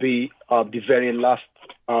will be the very last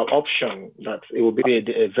option, that it will be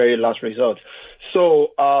a very last resort.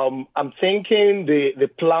 So I'm thinking the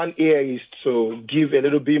plan here is to give a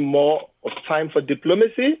little bit more of time for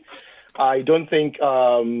diplomacy. I don't think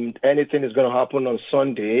anything is going to happen on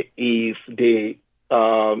Sunday if the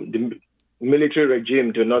military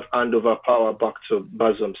regime do not hand over power back to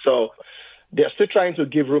Bazoum. So they're still trying to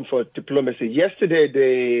give room for diplomacy. Yesterday,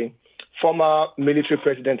 the former military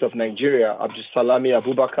president of Nigeria, Abdulsalami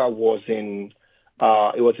Abubakar, was in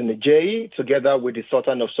Nigeria together with the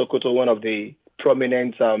Sultan of Sokoto, one of the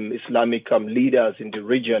prominent Islamic leaders in the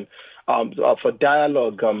region, for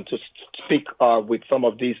dialogue to speak with some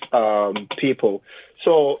of these people.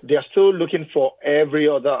 So they are still looking for every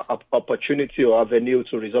other opportunity or avenue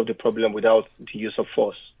to resolve the problem without the use of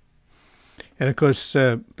force. And of course,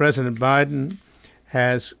 President Biden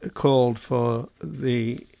has called for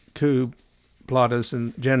the coup plotters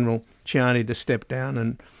and General Chiani to step down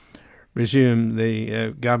and resume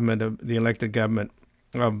the the elected government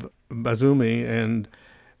of Bazoumi.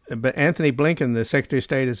 But Anthony Blinken, the Secretary of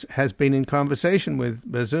State, has been in conversation with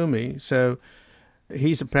Bazoumi, so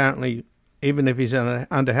he's apparently, even if he's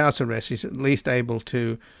under house arrest, he's at least able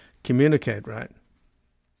to communicate, right?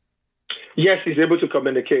 Yes, he's able to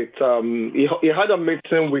communicate. He had a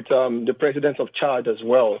meeting with the president of Chad as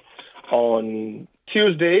well on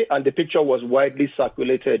Tuesday, and the picture was widely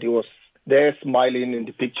circulated. He was there smiling in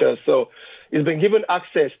the picture. So he's been given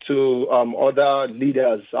access to other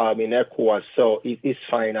leaders in ECOWAS. So he's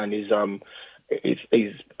fine, and he's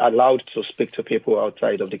allowed to speak to people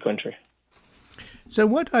outside of the country. So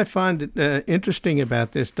what I find interesting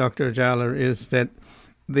about this, Dr. Ajala, is that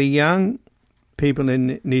the young people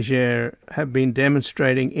in Niger have been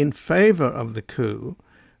demonstrating in favor of the coup.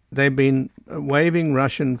 They've been waving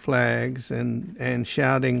Russian flags and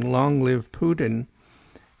shouting, "Long live Putin,"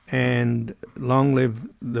 and "Long live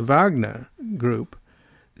the Wagner group."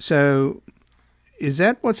 So is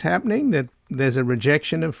that what's happening, that there's a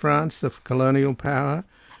rejection of France, the colonial power,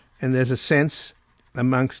 and there's a sense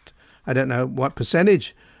amongst, I don't know what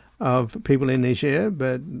percentage of people in Niger,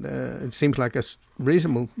 but it seems like a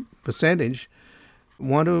reasonable percentage,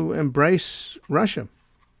 want to embrace Russia?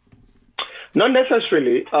 Not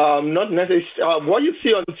necessarily. Not necessarily. What you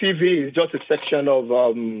see on TV is just a section of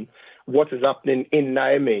what is happening in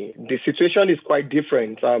Niamey. The situation is quite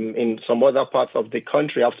different in some other parts of the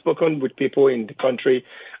country. I've spoken with people in the country,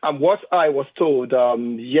 and what I was told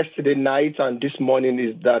yesterday night and this morning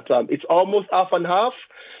is that it's almost half and half.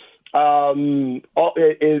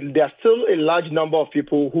 There's still a large number of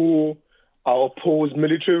people who oppose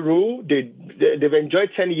military rule. They've enjoyed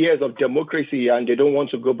 10 years of democracy, and they don't want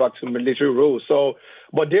to go back to military rule. So,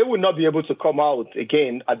 but they will not be able to come out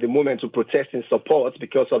again at the moment to protest in support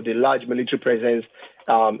because of the large military presence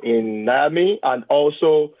in Niamey, and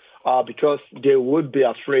also because they would be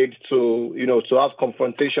afraid to have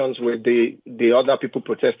confrontations with the other people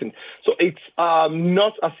protesting. So it's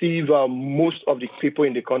not as if most of the people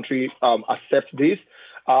in the country accept this.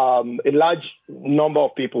 A large number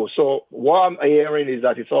of people. So what I'm hearing is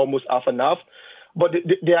that it's almost half and half. But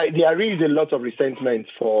there is a lot of resentment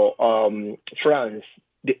for France.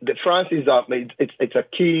 France is it's a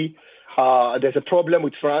key. There's a problem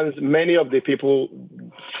with France. Many of the people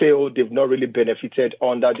feel they've not really benefited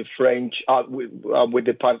under the French with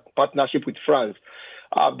the partnership with France.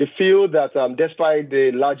 They feel that despite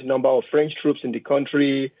the large number of French troops in the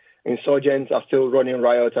country, insurgents are still running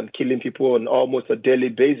riots and killing people on almost a daily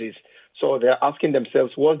basis. So they're asking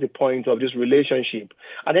themselves, what's the point of this relationship?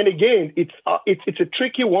 And then again, it's a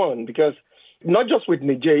tricky one, because not just with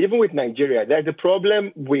Niger, even with Nigeria, there's a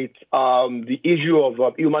problem with the issue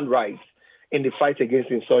of human rights in the fight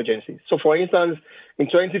against insurgency. So, for instance, in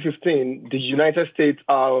 2015, the United States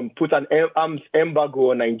put an arms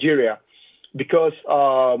embargo on Nigeria because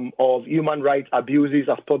of human rights abuses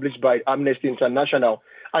as published by Amnesty International.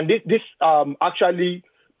 And this actually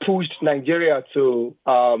pushed Nigeria to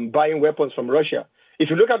buying weapons from Russia. If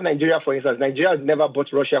you look at Nigeria, for instance, Nigeria has never bought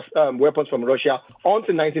weapons from Russia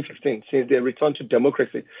until 1915, since they returned to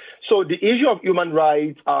democracy. So the issue of human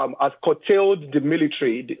rights has curtailed the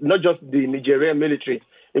military, not just the Nigerian military,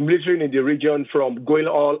 the military in the region, from going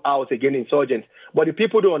all out against insurgents. But the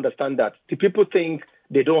people don't understand that. The people think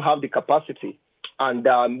they don't have the capacity, and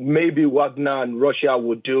maybe Wagner and Russia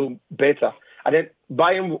would do better. And then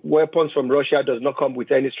buying weapons from Russia does not come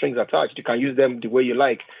with any strings attached. You can use them the way you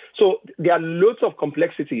like. So there are lots of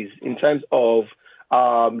complexities in terms of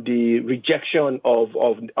the rejection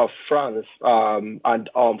of France and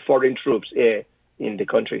foreign troops here in the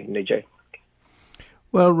country, in Niger.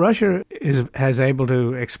 Well, Russia has able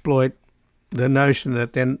to exploit the notion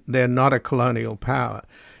that they're not a colonial power,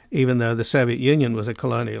 even though the Soviet Union was a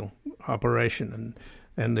colonial operation,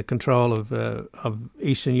 and the control of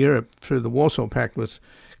Eastern Europe through the Warsaw Pact was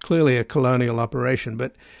clearly a colonial operation.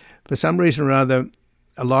 But for some reason or other,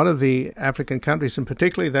 a lot of the African countries, and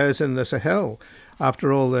particularly those in the Sahel,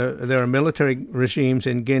 after all, there are military regimes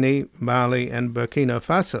in Guinea, Mali, and Burkina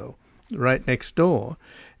Faso right next door,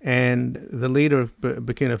 and the leader of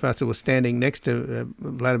Burkina Faso was standing next to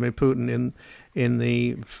Vladimir Putin in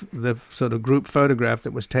the sort of group photograph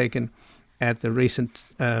that was taken at the recent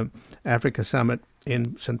Africa summit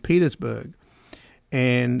in St. Petersburg.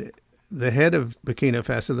 And the head of Burkina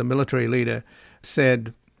Faso, the military leader,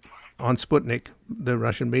 said on Sputnik, the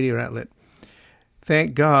Russian media outlet,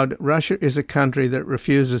 "Thank God, Russia is a country that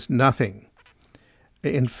refuses nothing.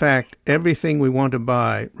 In fact, everything we want to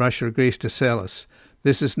buy, Russia agrees to sell us.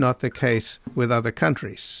 This is not the case with other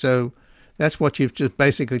countries." So that's what you've just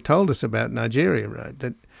basically told us about Nigeria, right?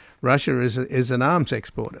 That Russia is an arms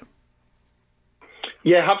exporter.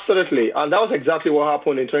 Yeah, absolutely. And that was exactly what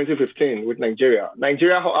happened in 2015 with Nigeria.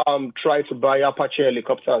 Nigeria tried to buy Apache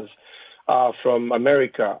helicopters from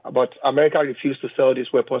America, but America refused to sell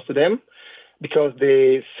these weapons to them because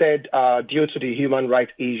they said due to the human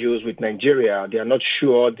rights issues with Nigeria, they are not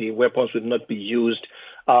sure the weapons would not be used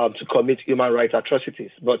to commit human rights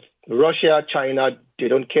atrocities. But Russia, China, they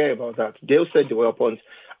don't care about that. They'll sell the weapons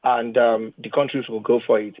and the countries will go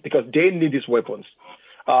for it because they need these weapons.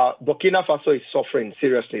 Burkina Faso is suffering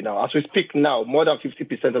seriously now. As we speak now, more than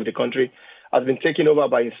 50% of the country has been taken over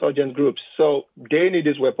by insurgent groups. So they need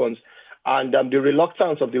these weapons. And the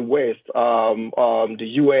reluctance of the West, the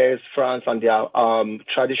US, France, and their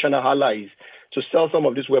traditional allies to sell some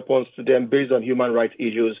of these weapons to them based on human rights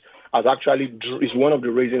issues is one of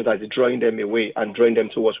the reasons that is drawing them away and drawing them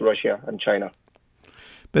towards Russia and China.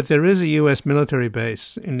 But there is a U.S. military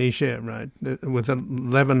base in Niger, right, with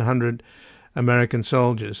 1,100 American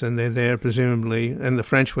soldiers, and they're there presumably, and the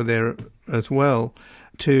French were there as well,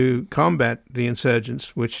 to combat the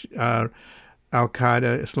insurgents, which are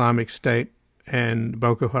Al-Qaeda, Islamic State, and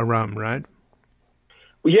Boko Haram, right?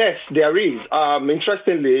 Yes, there is.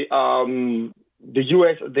 Interestingly, the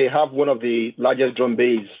U.S., they have one of the largest drone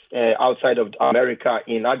bases outside of America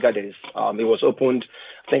in Agadez. It was opened,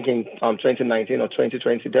 I think, in 2019 or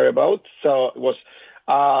 2020, thereabouts. So it was,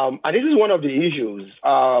 and this is one of the issues.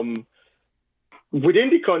 Within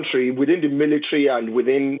the country, within the military, and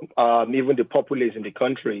within even the populace in the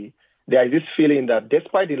country, there is this feeling that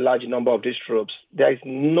despite the large number of these troops, there is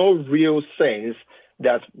no real sense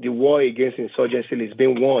that the war against insurgency is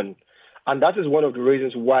being won. And that is one of the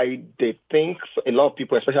reasons why they think a lot of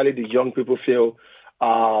people, especially the young people, feel,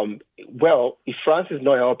 well, if France is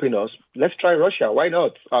not helping us, let's try Russia. Why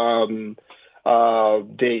not?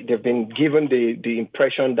 They've been given the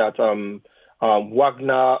impression that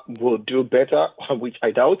Wagner will do better, which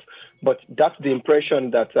I doubt. But that's the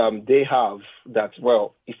impression that they have, that,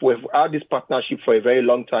 well, if we've had this partnership for a very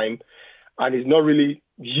long time and it's not really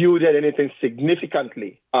yielded anything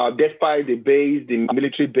significantly, despite the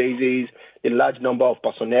military bases, the large number of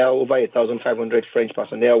personnel, over 1,500 French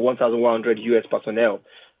personnel, 1,100 U.S. personnel.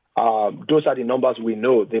 Those are the numbers we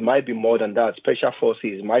know. They might be more than that. Special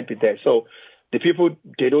forces might be there. So the people,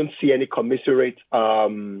 they don't see any commensurate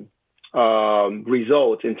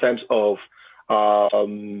result in terms of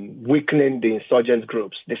weakening the insurgent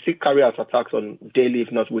groups. They still carry out attacks on daily,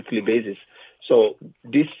 if not weekly basis. So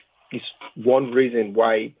this is one reason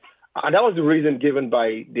why, and that was the reason given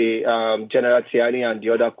by the General Tiani and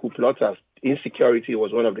the other coup plotters. Insecurity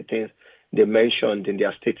was one of the things they mentioned in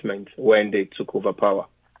their statement when they took over power.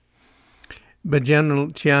 But General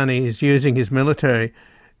Tiani is using his military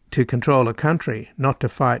to control a country, not to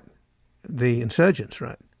fight the insurgents,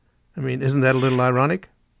 right? I mean, isn't that a little ironic?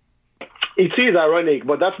 It is ironic,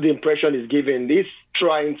 but that's the impression he's giving. He's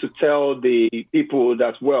trying to tell the people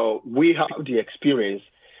that, well, we have the experience.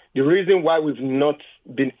 The reason why we've not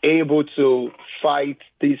been able to fight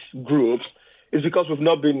these groups is because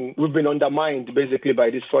we've been undermined basically by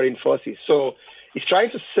these foreign forces. So he's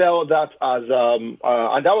trying to sell that as,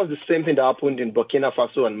 and that was the same thing that happened in Burkina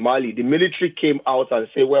Faso and Mali. The military came out and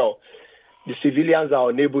said, well, the civilians are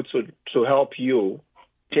unable to help you.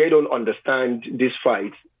 They don't understand this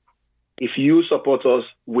fight. If you support us,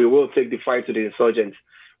 we will take the fight to the insurgents.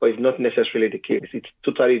 But it's not necessarily the case. It's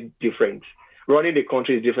totally different. Running the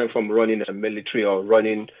country is different from running a military or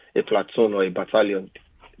running a platoon or a battalion.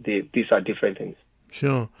 These are different things.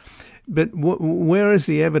 Sure. But where is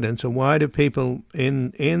the evidence, or why do people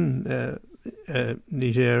in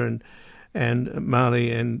Niger and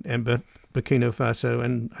Mali and Burkina Faso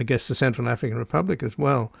and I guess the Central African Republic as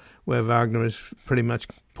well, where Wagner has pretty much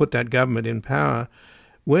put that government in power,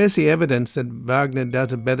 where's the evidence that Wagner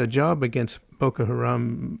does a better job against Boko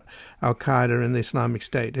Haram, Al-Qaeda and the Islamic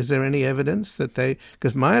State? Is there any evidence that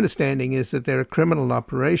because my understanding is that they're a criminal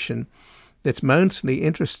operation that's mostly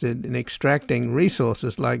interested in extracting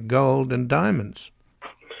resources like gold and diamonds.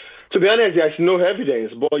 To be honest, there's no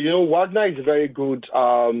evidence, but Wagner is very good,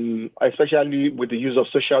 especially with the use of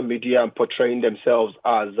social media and portraying themselves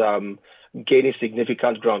as gaining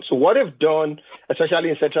significant ground. So what they've done, especially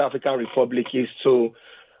in Central African Republic, is to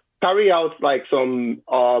carry out like some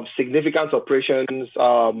significant operations.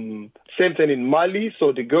 Same thing in Mali.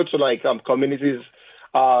 So they go to like communities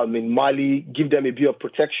in Mali, give them a bit of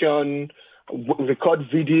protection, record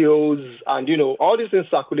videos, and all these things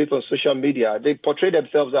circulate on social media. They portray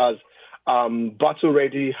themselves as battle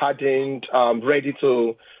ready, hardened, ready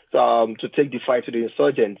to take the fight to the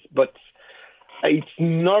insurgents. But it's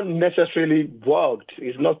not necessarily worked.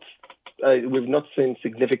 It's not. We've not seen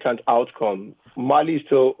significant outcome. Mali is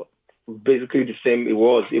still basically the same it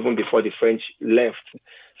was even before the French left.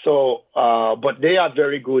 So, but they are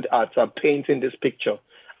very good at painting this picture,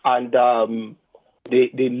 and the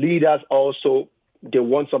leaders also, they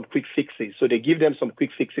want some quick fixes. So they give them some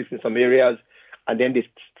quick fixes in some areas, and then they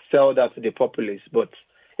sell that to the populace. But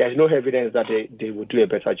there's no evidence that they will do a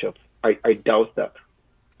better job. I doubt that.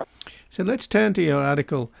 So let's turn to your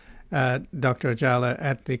article, Dr. Ajala,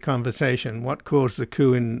 at The Conversation. What caused the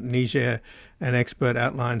coup in Niger? An expert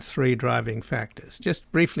outlines 3 driving factors.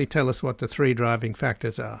 Just briefly tell us what the 3 driving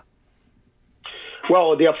factors are.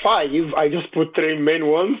 Well, there are 5. I just put 3 main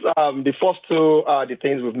ones. The first 2 are the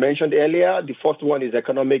things we've mentioned earlier. The first one is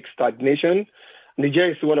economic stagnation.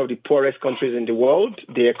 Nigeria is one of the poorest countries in the world.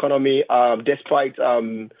 The economy, despite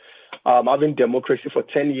having democracy for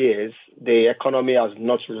 10 years, the economy has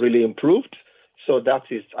not really improved. So that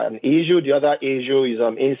is an issue. The other issue is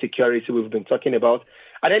insecurity we've been talking about.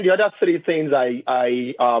 And then the other 3 things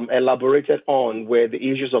I elaborated on were the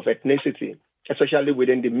issues of ethnicity, especially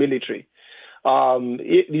within the military.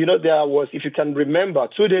 There was, if you can remember,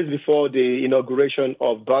 2 days before the inauguration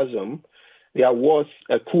of Bazoum, there was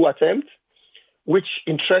a coup attempt, which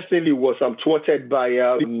interestingly was thwarted by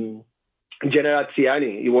General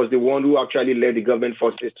Tiani. He was the one who actually led the government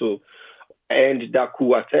forces to end that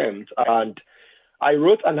coup attempt. And I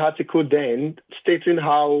wrote an article then stating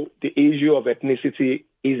how the issue of ethnicity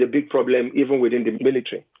is a big problem even within the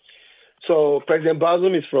military. So President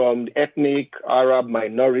Bazoum is from the ethnic Arab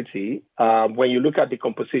minority. When you look at the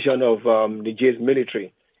composition of Niger's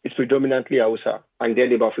military, it's predominantly Hausa, and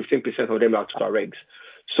then about 15% of them are Tuaregs.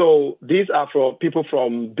 So these are from people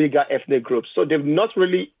from bigger ethnic groups. So they've not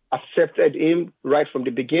really accepted him right from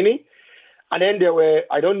the beginning. And then there were,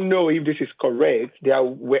 I don't know if this is correct, there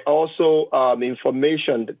were also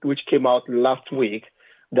information which came out last week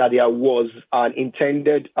that there was an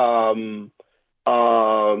intended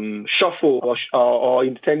shuffle or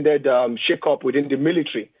intended shake-up within the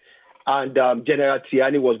military, and General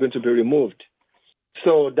Tiani was going to be removed.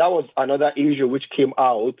 So that was another issue which came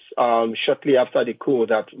out shortly after the coup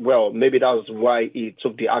that, well, maybe that was why he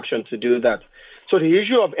took the action to do that. So the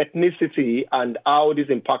issue of ethnicity and how this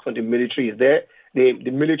impacts on the military is there.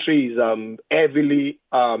 The military is heavily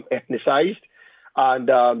ethnicized, and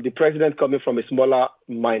the president coming from a smaller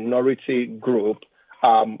minority group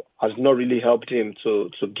has not really helped him to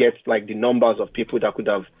get like the numbers of people that could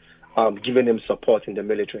have given him support in the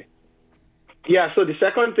military. Yeah, so the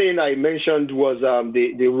second thing I mentioned was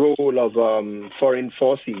the role of foreign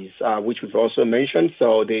forces, which we've also mentioned.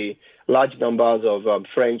 So the large numbers of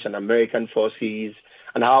French and American forces,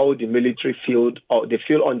 and how the military feel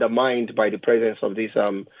undermined by the presence of this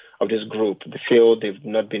group. They feel they've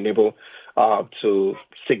not been able to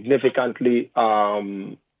significantly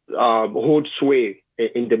hold sway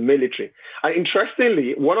in the military. And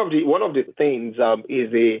interestingly, one of the things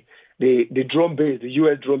is the drone base, the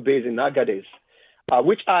U.S. drone base in Agadez,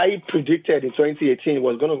 which I predicted in 2018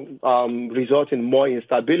 was going to result in more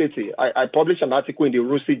instability. I published an article in the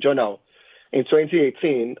Rusi Journal in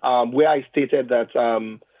 2018 where I stated that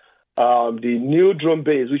the new drone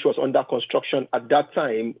base, which was under construction at that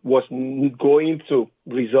time, was going to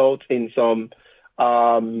result in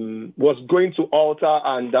was going to alter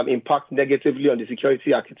and impact negatively on the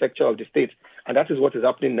security architecture of the state. And that is what is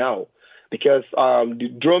happening now. Because the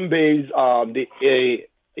drone base,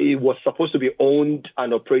 it was supposed to be owned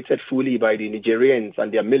and operated fully by the Nigerians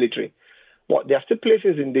and their military. But there are still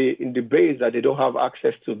places in the base that they don't have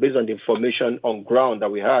access to based on the information on ground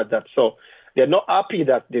that we had. So they're not happy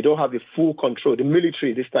that they don't have the full control. The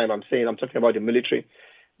military, this time I'm talking about the military.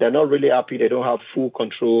 They're not really happy they don't have full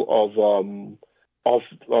control of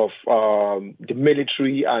the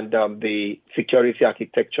military and the security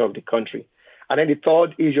architecture of the country. And then the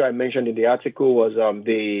third issue I mentioned in the article was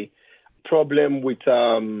the problem with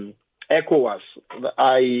ECOWAS.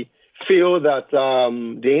 I feel that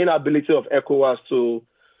the inability of ECOWAS to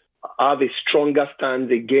have a stronger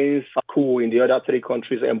stand against coup in the other 3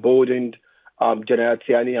 countries emboldened General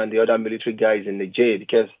Tiani and the other military guys in Niger,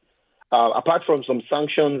 because apart from some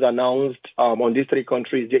sanctions announced on these three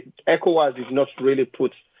countries, ECOWAS did not really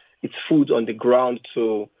put its foot on the ground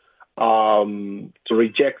to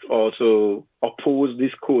reject or to oppose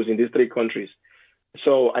these coups in these three countries.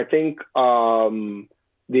 So I think the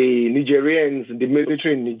Nigerians, the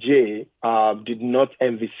military in Niger, did not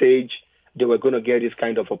envisage they were going to get this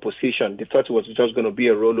kind of opposition. They thought it was just going to be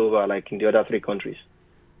a rollover like in the other three countries.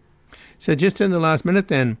 So just in the last minute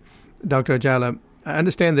then, Dr. Ajala, I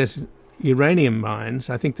understand there's uranium mines.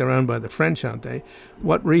 I think they're owned by the French, aren't they?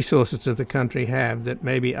 What resources does the country have that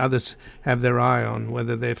maybe others have their eye on,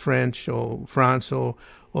 whether they're French or France or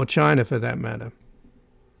China for that matter?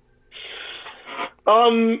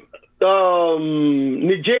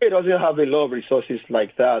 Niger doesn't have a lot of resources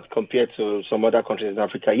like that compared to some other countries in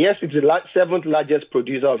Africa. Yes, it's the seventh largest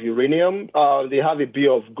producer of uranium. They have a bit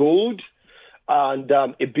of gold and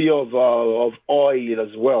a bit of oil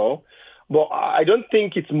as well. But I don't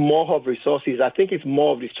think it's more of resources. I think it's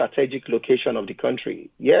more of the strategic location of the country.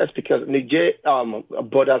 Yes, because Niger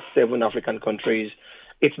borders 7 African countries.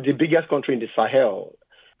 It's the biggest country in the Sahel.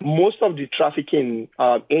 Most of the trafficking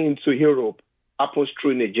into Europe happens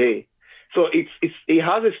through Niger. So it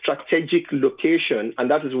has a strategic location, and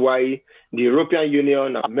that is why the European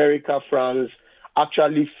Union, America, France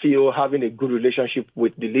actually feel having a good relationship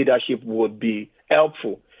with the leadership would be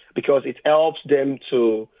helpful, because it helps them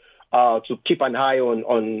to keep an eye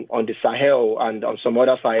on the Sahel and on some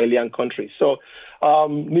other Sahelian countries. So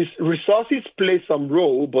resources play some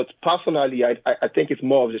role, but personally, I think it's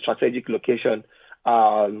more of the strategic location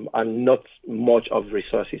and not much of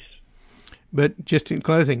resources. But just in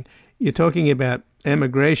closing, you're talking about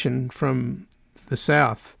emigration from the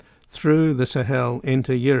south through the Sahel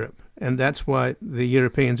into Europe, and that's why the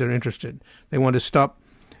Europeans are interested. They want to stop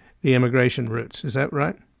the immigration routes. Is that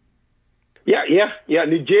right? Yeah.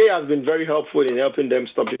 Niger has been very helpful in helping them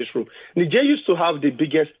stop this route. Niger used to have the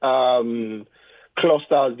biggest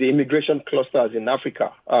clusters, the immigration clusters in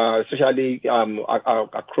Africa, especially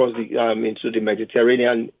across into the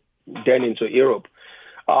Mediterranean, then into Europe.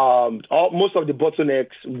 Most of the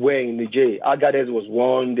bottlenecks were in Niger. Agadez was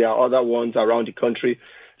one. There are other ones around the country.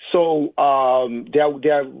 So there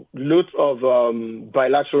are lots of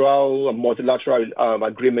bilateral and multilateral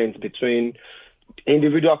agreements between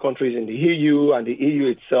individual countries in the EU and the EU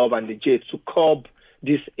itself and Niger to curb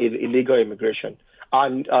this illegal immigration.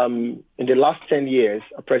 And in the last 10 years,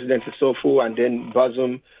 President Sissoko and then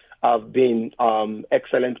Bazoum have been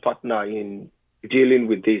excellent partner in dealing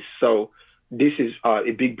with this. So this is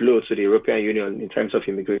a big blow to the European Union in terms of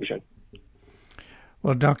immigration.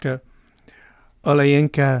 Well, Dr.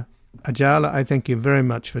 Olayinka Ajala, I thank you very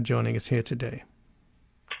much for joining us here today.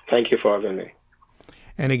 Thank you for having me.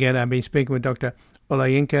 And again, I've been speaking with Dr.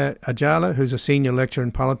 Olayinka Ajala, who's a senior lecturer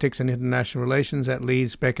in politics and international relations at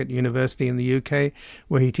Leeds Beckett University in the UK,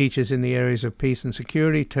 where he teaches in the areas of peace and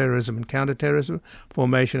security, terrorism and counterterrorism,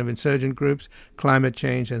 formation of insurgent groups, climate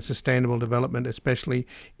change and sustainable development, especially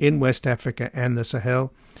in West Africa and the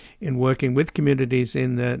Sahel. In working with communities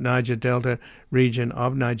in the Niger Delta region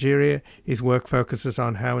of Nigeria, his work focuses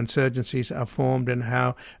on how insurgencies are formed and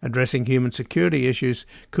how addressing human security issues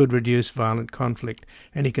could reduce violent conflict.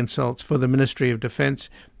 And he consults for the Ministry of Defense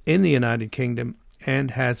in the United Kingdom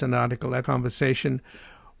and has an article, a conversation,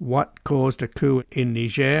 What Caused a Coup in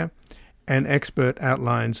Niger? An expert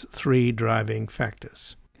outlines 3 driving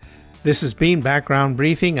factors. This has been Background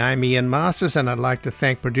Briefing. I'm Ian Masters, and I'd like to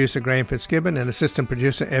thank producer Graham Fitzgibbon and assistant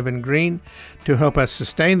producer Evan Green. To help us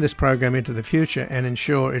sustain this program into the future and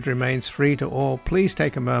ensure it remains free to all, please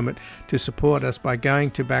take a moment to support us by going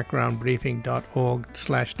to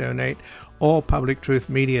backgroundbriefing.org/donate or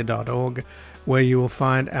publictruthmedia.org, where you will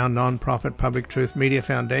find our non-profit Public Truth Media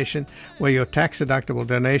Foundation, where your tax-deductible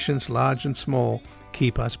donations, large and small,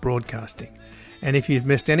 keep us broadcasting. And if you've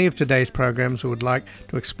missed any of today's programs or would like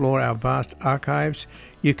to explore our vast archives,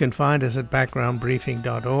 you can find us at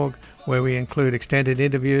backgroundbriefing.org, where we include extended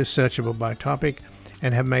interviews searchable by topic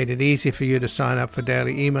and have made it easy for you to sign up for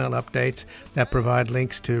daily email updates that provide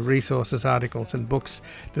links to resources, articles and books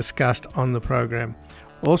discussed on the program.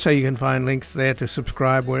 Also, you can find links there to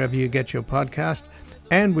subscribe wherever you get your podcast,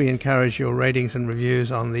 and we encourage your ratings and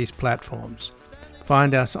reviews on these platforms.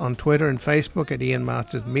 Find us on Twitter and Facebook at Ian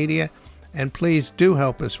Masters Media, and please do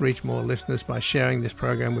help us reach more listeners by sharing this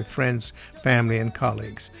program with friends, family and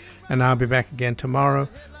colleagues. And I'll be back again tomorrow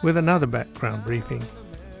with another Background Briefing.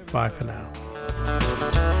 Bye for now.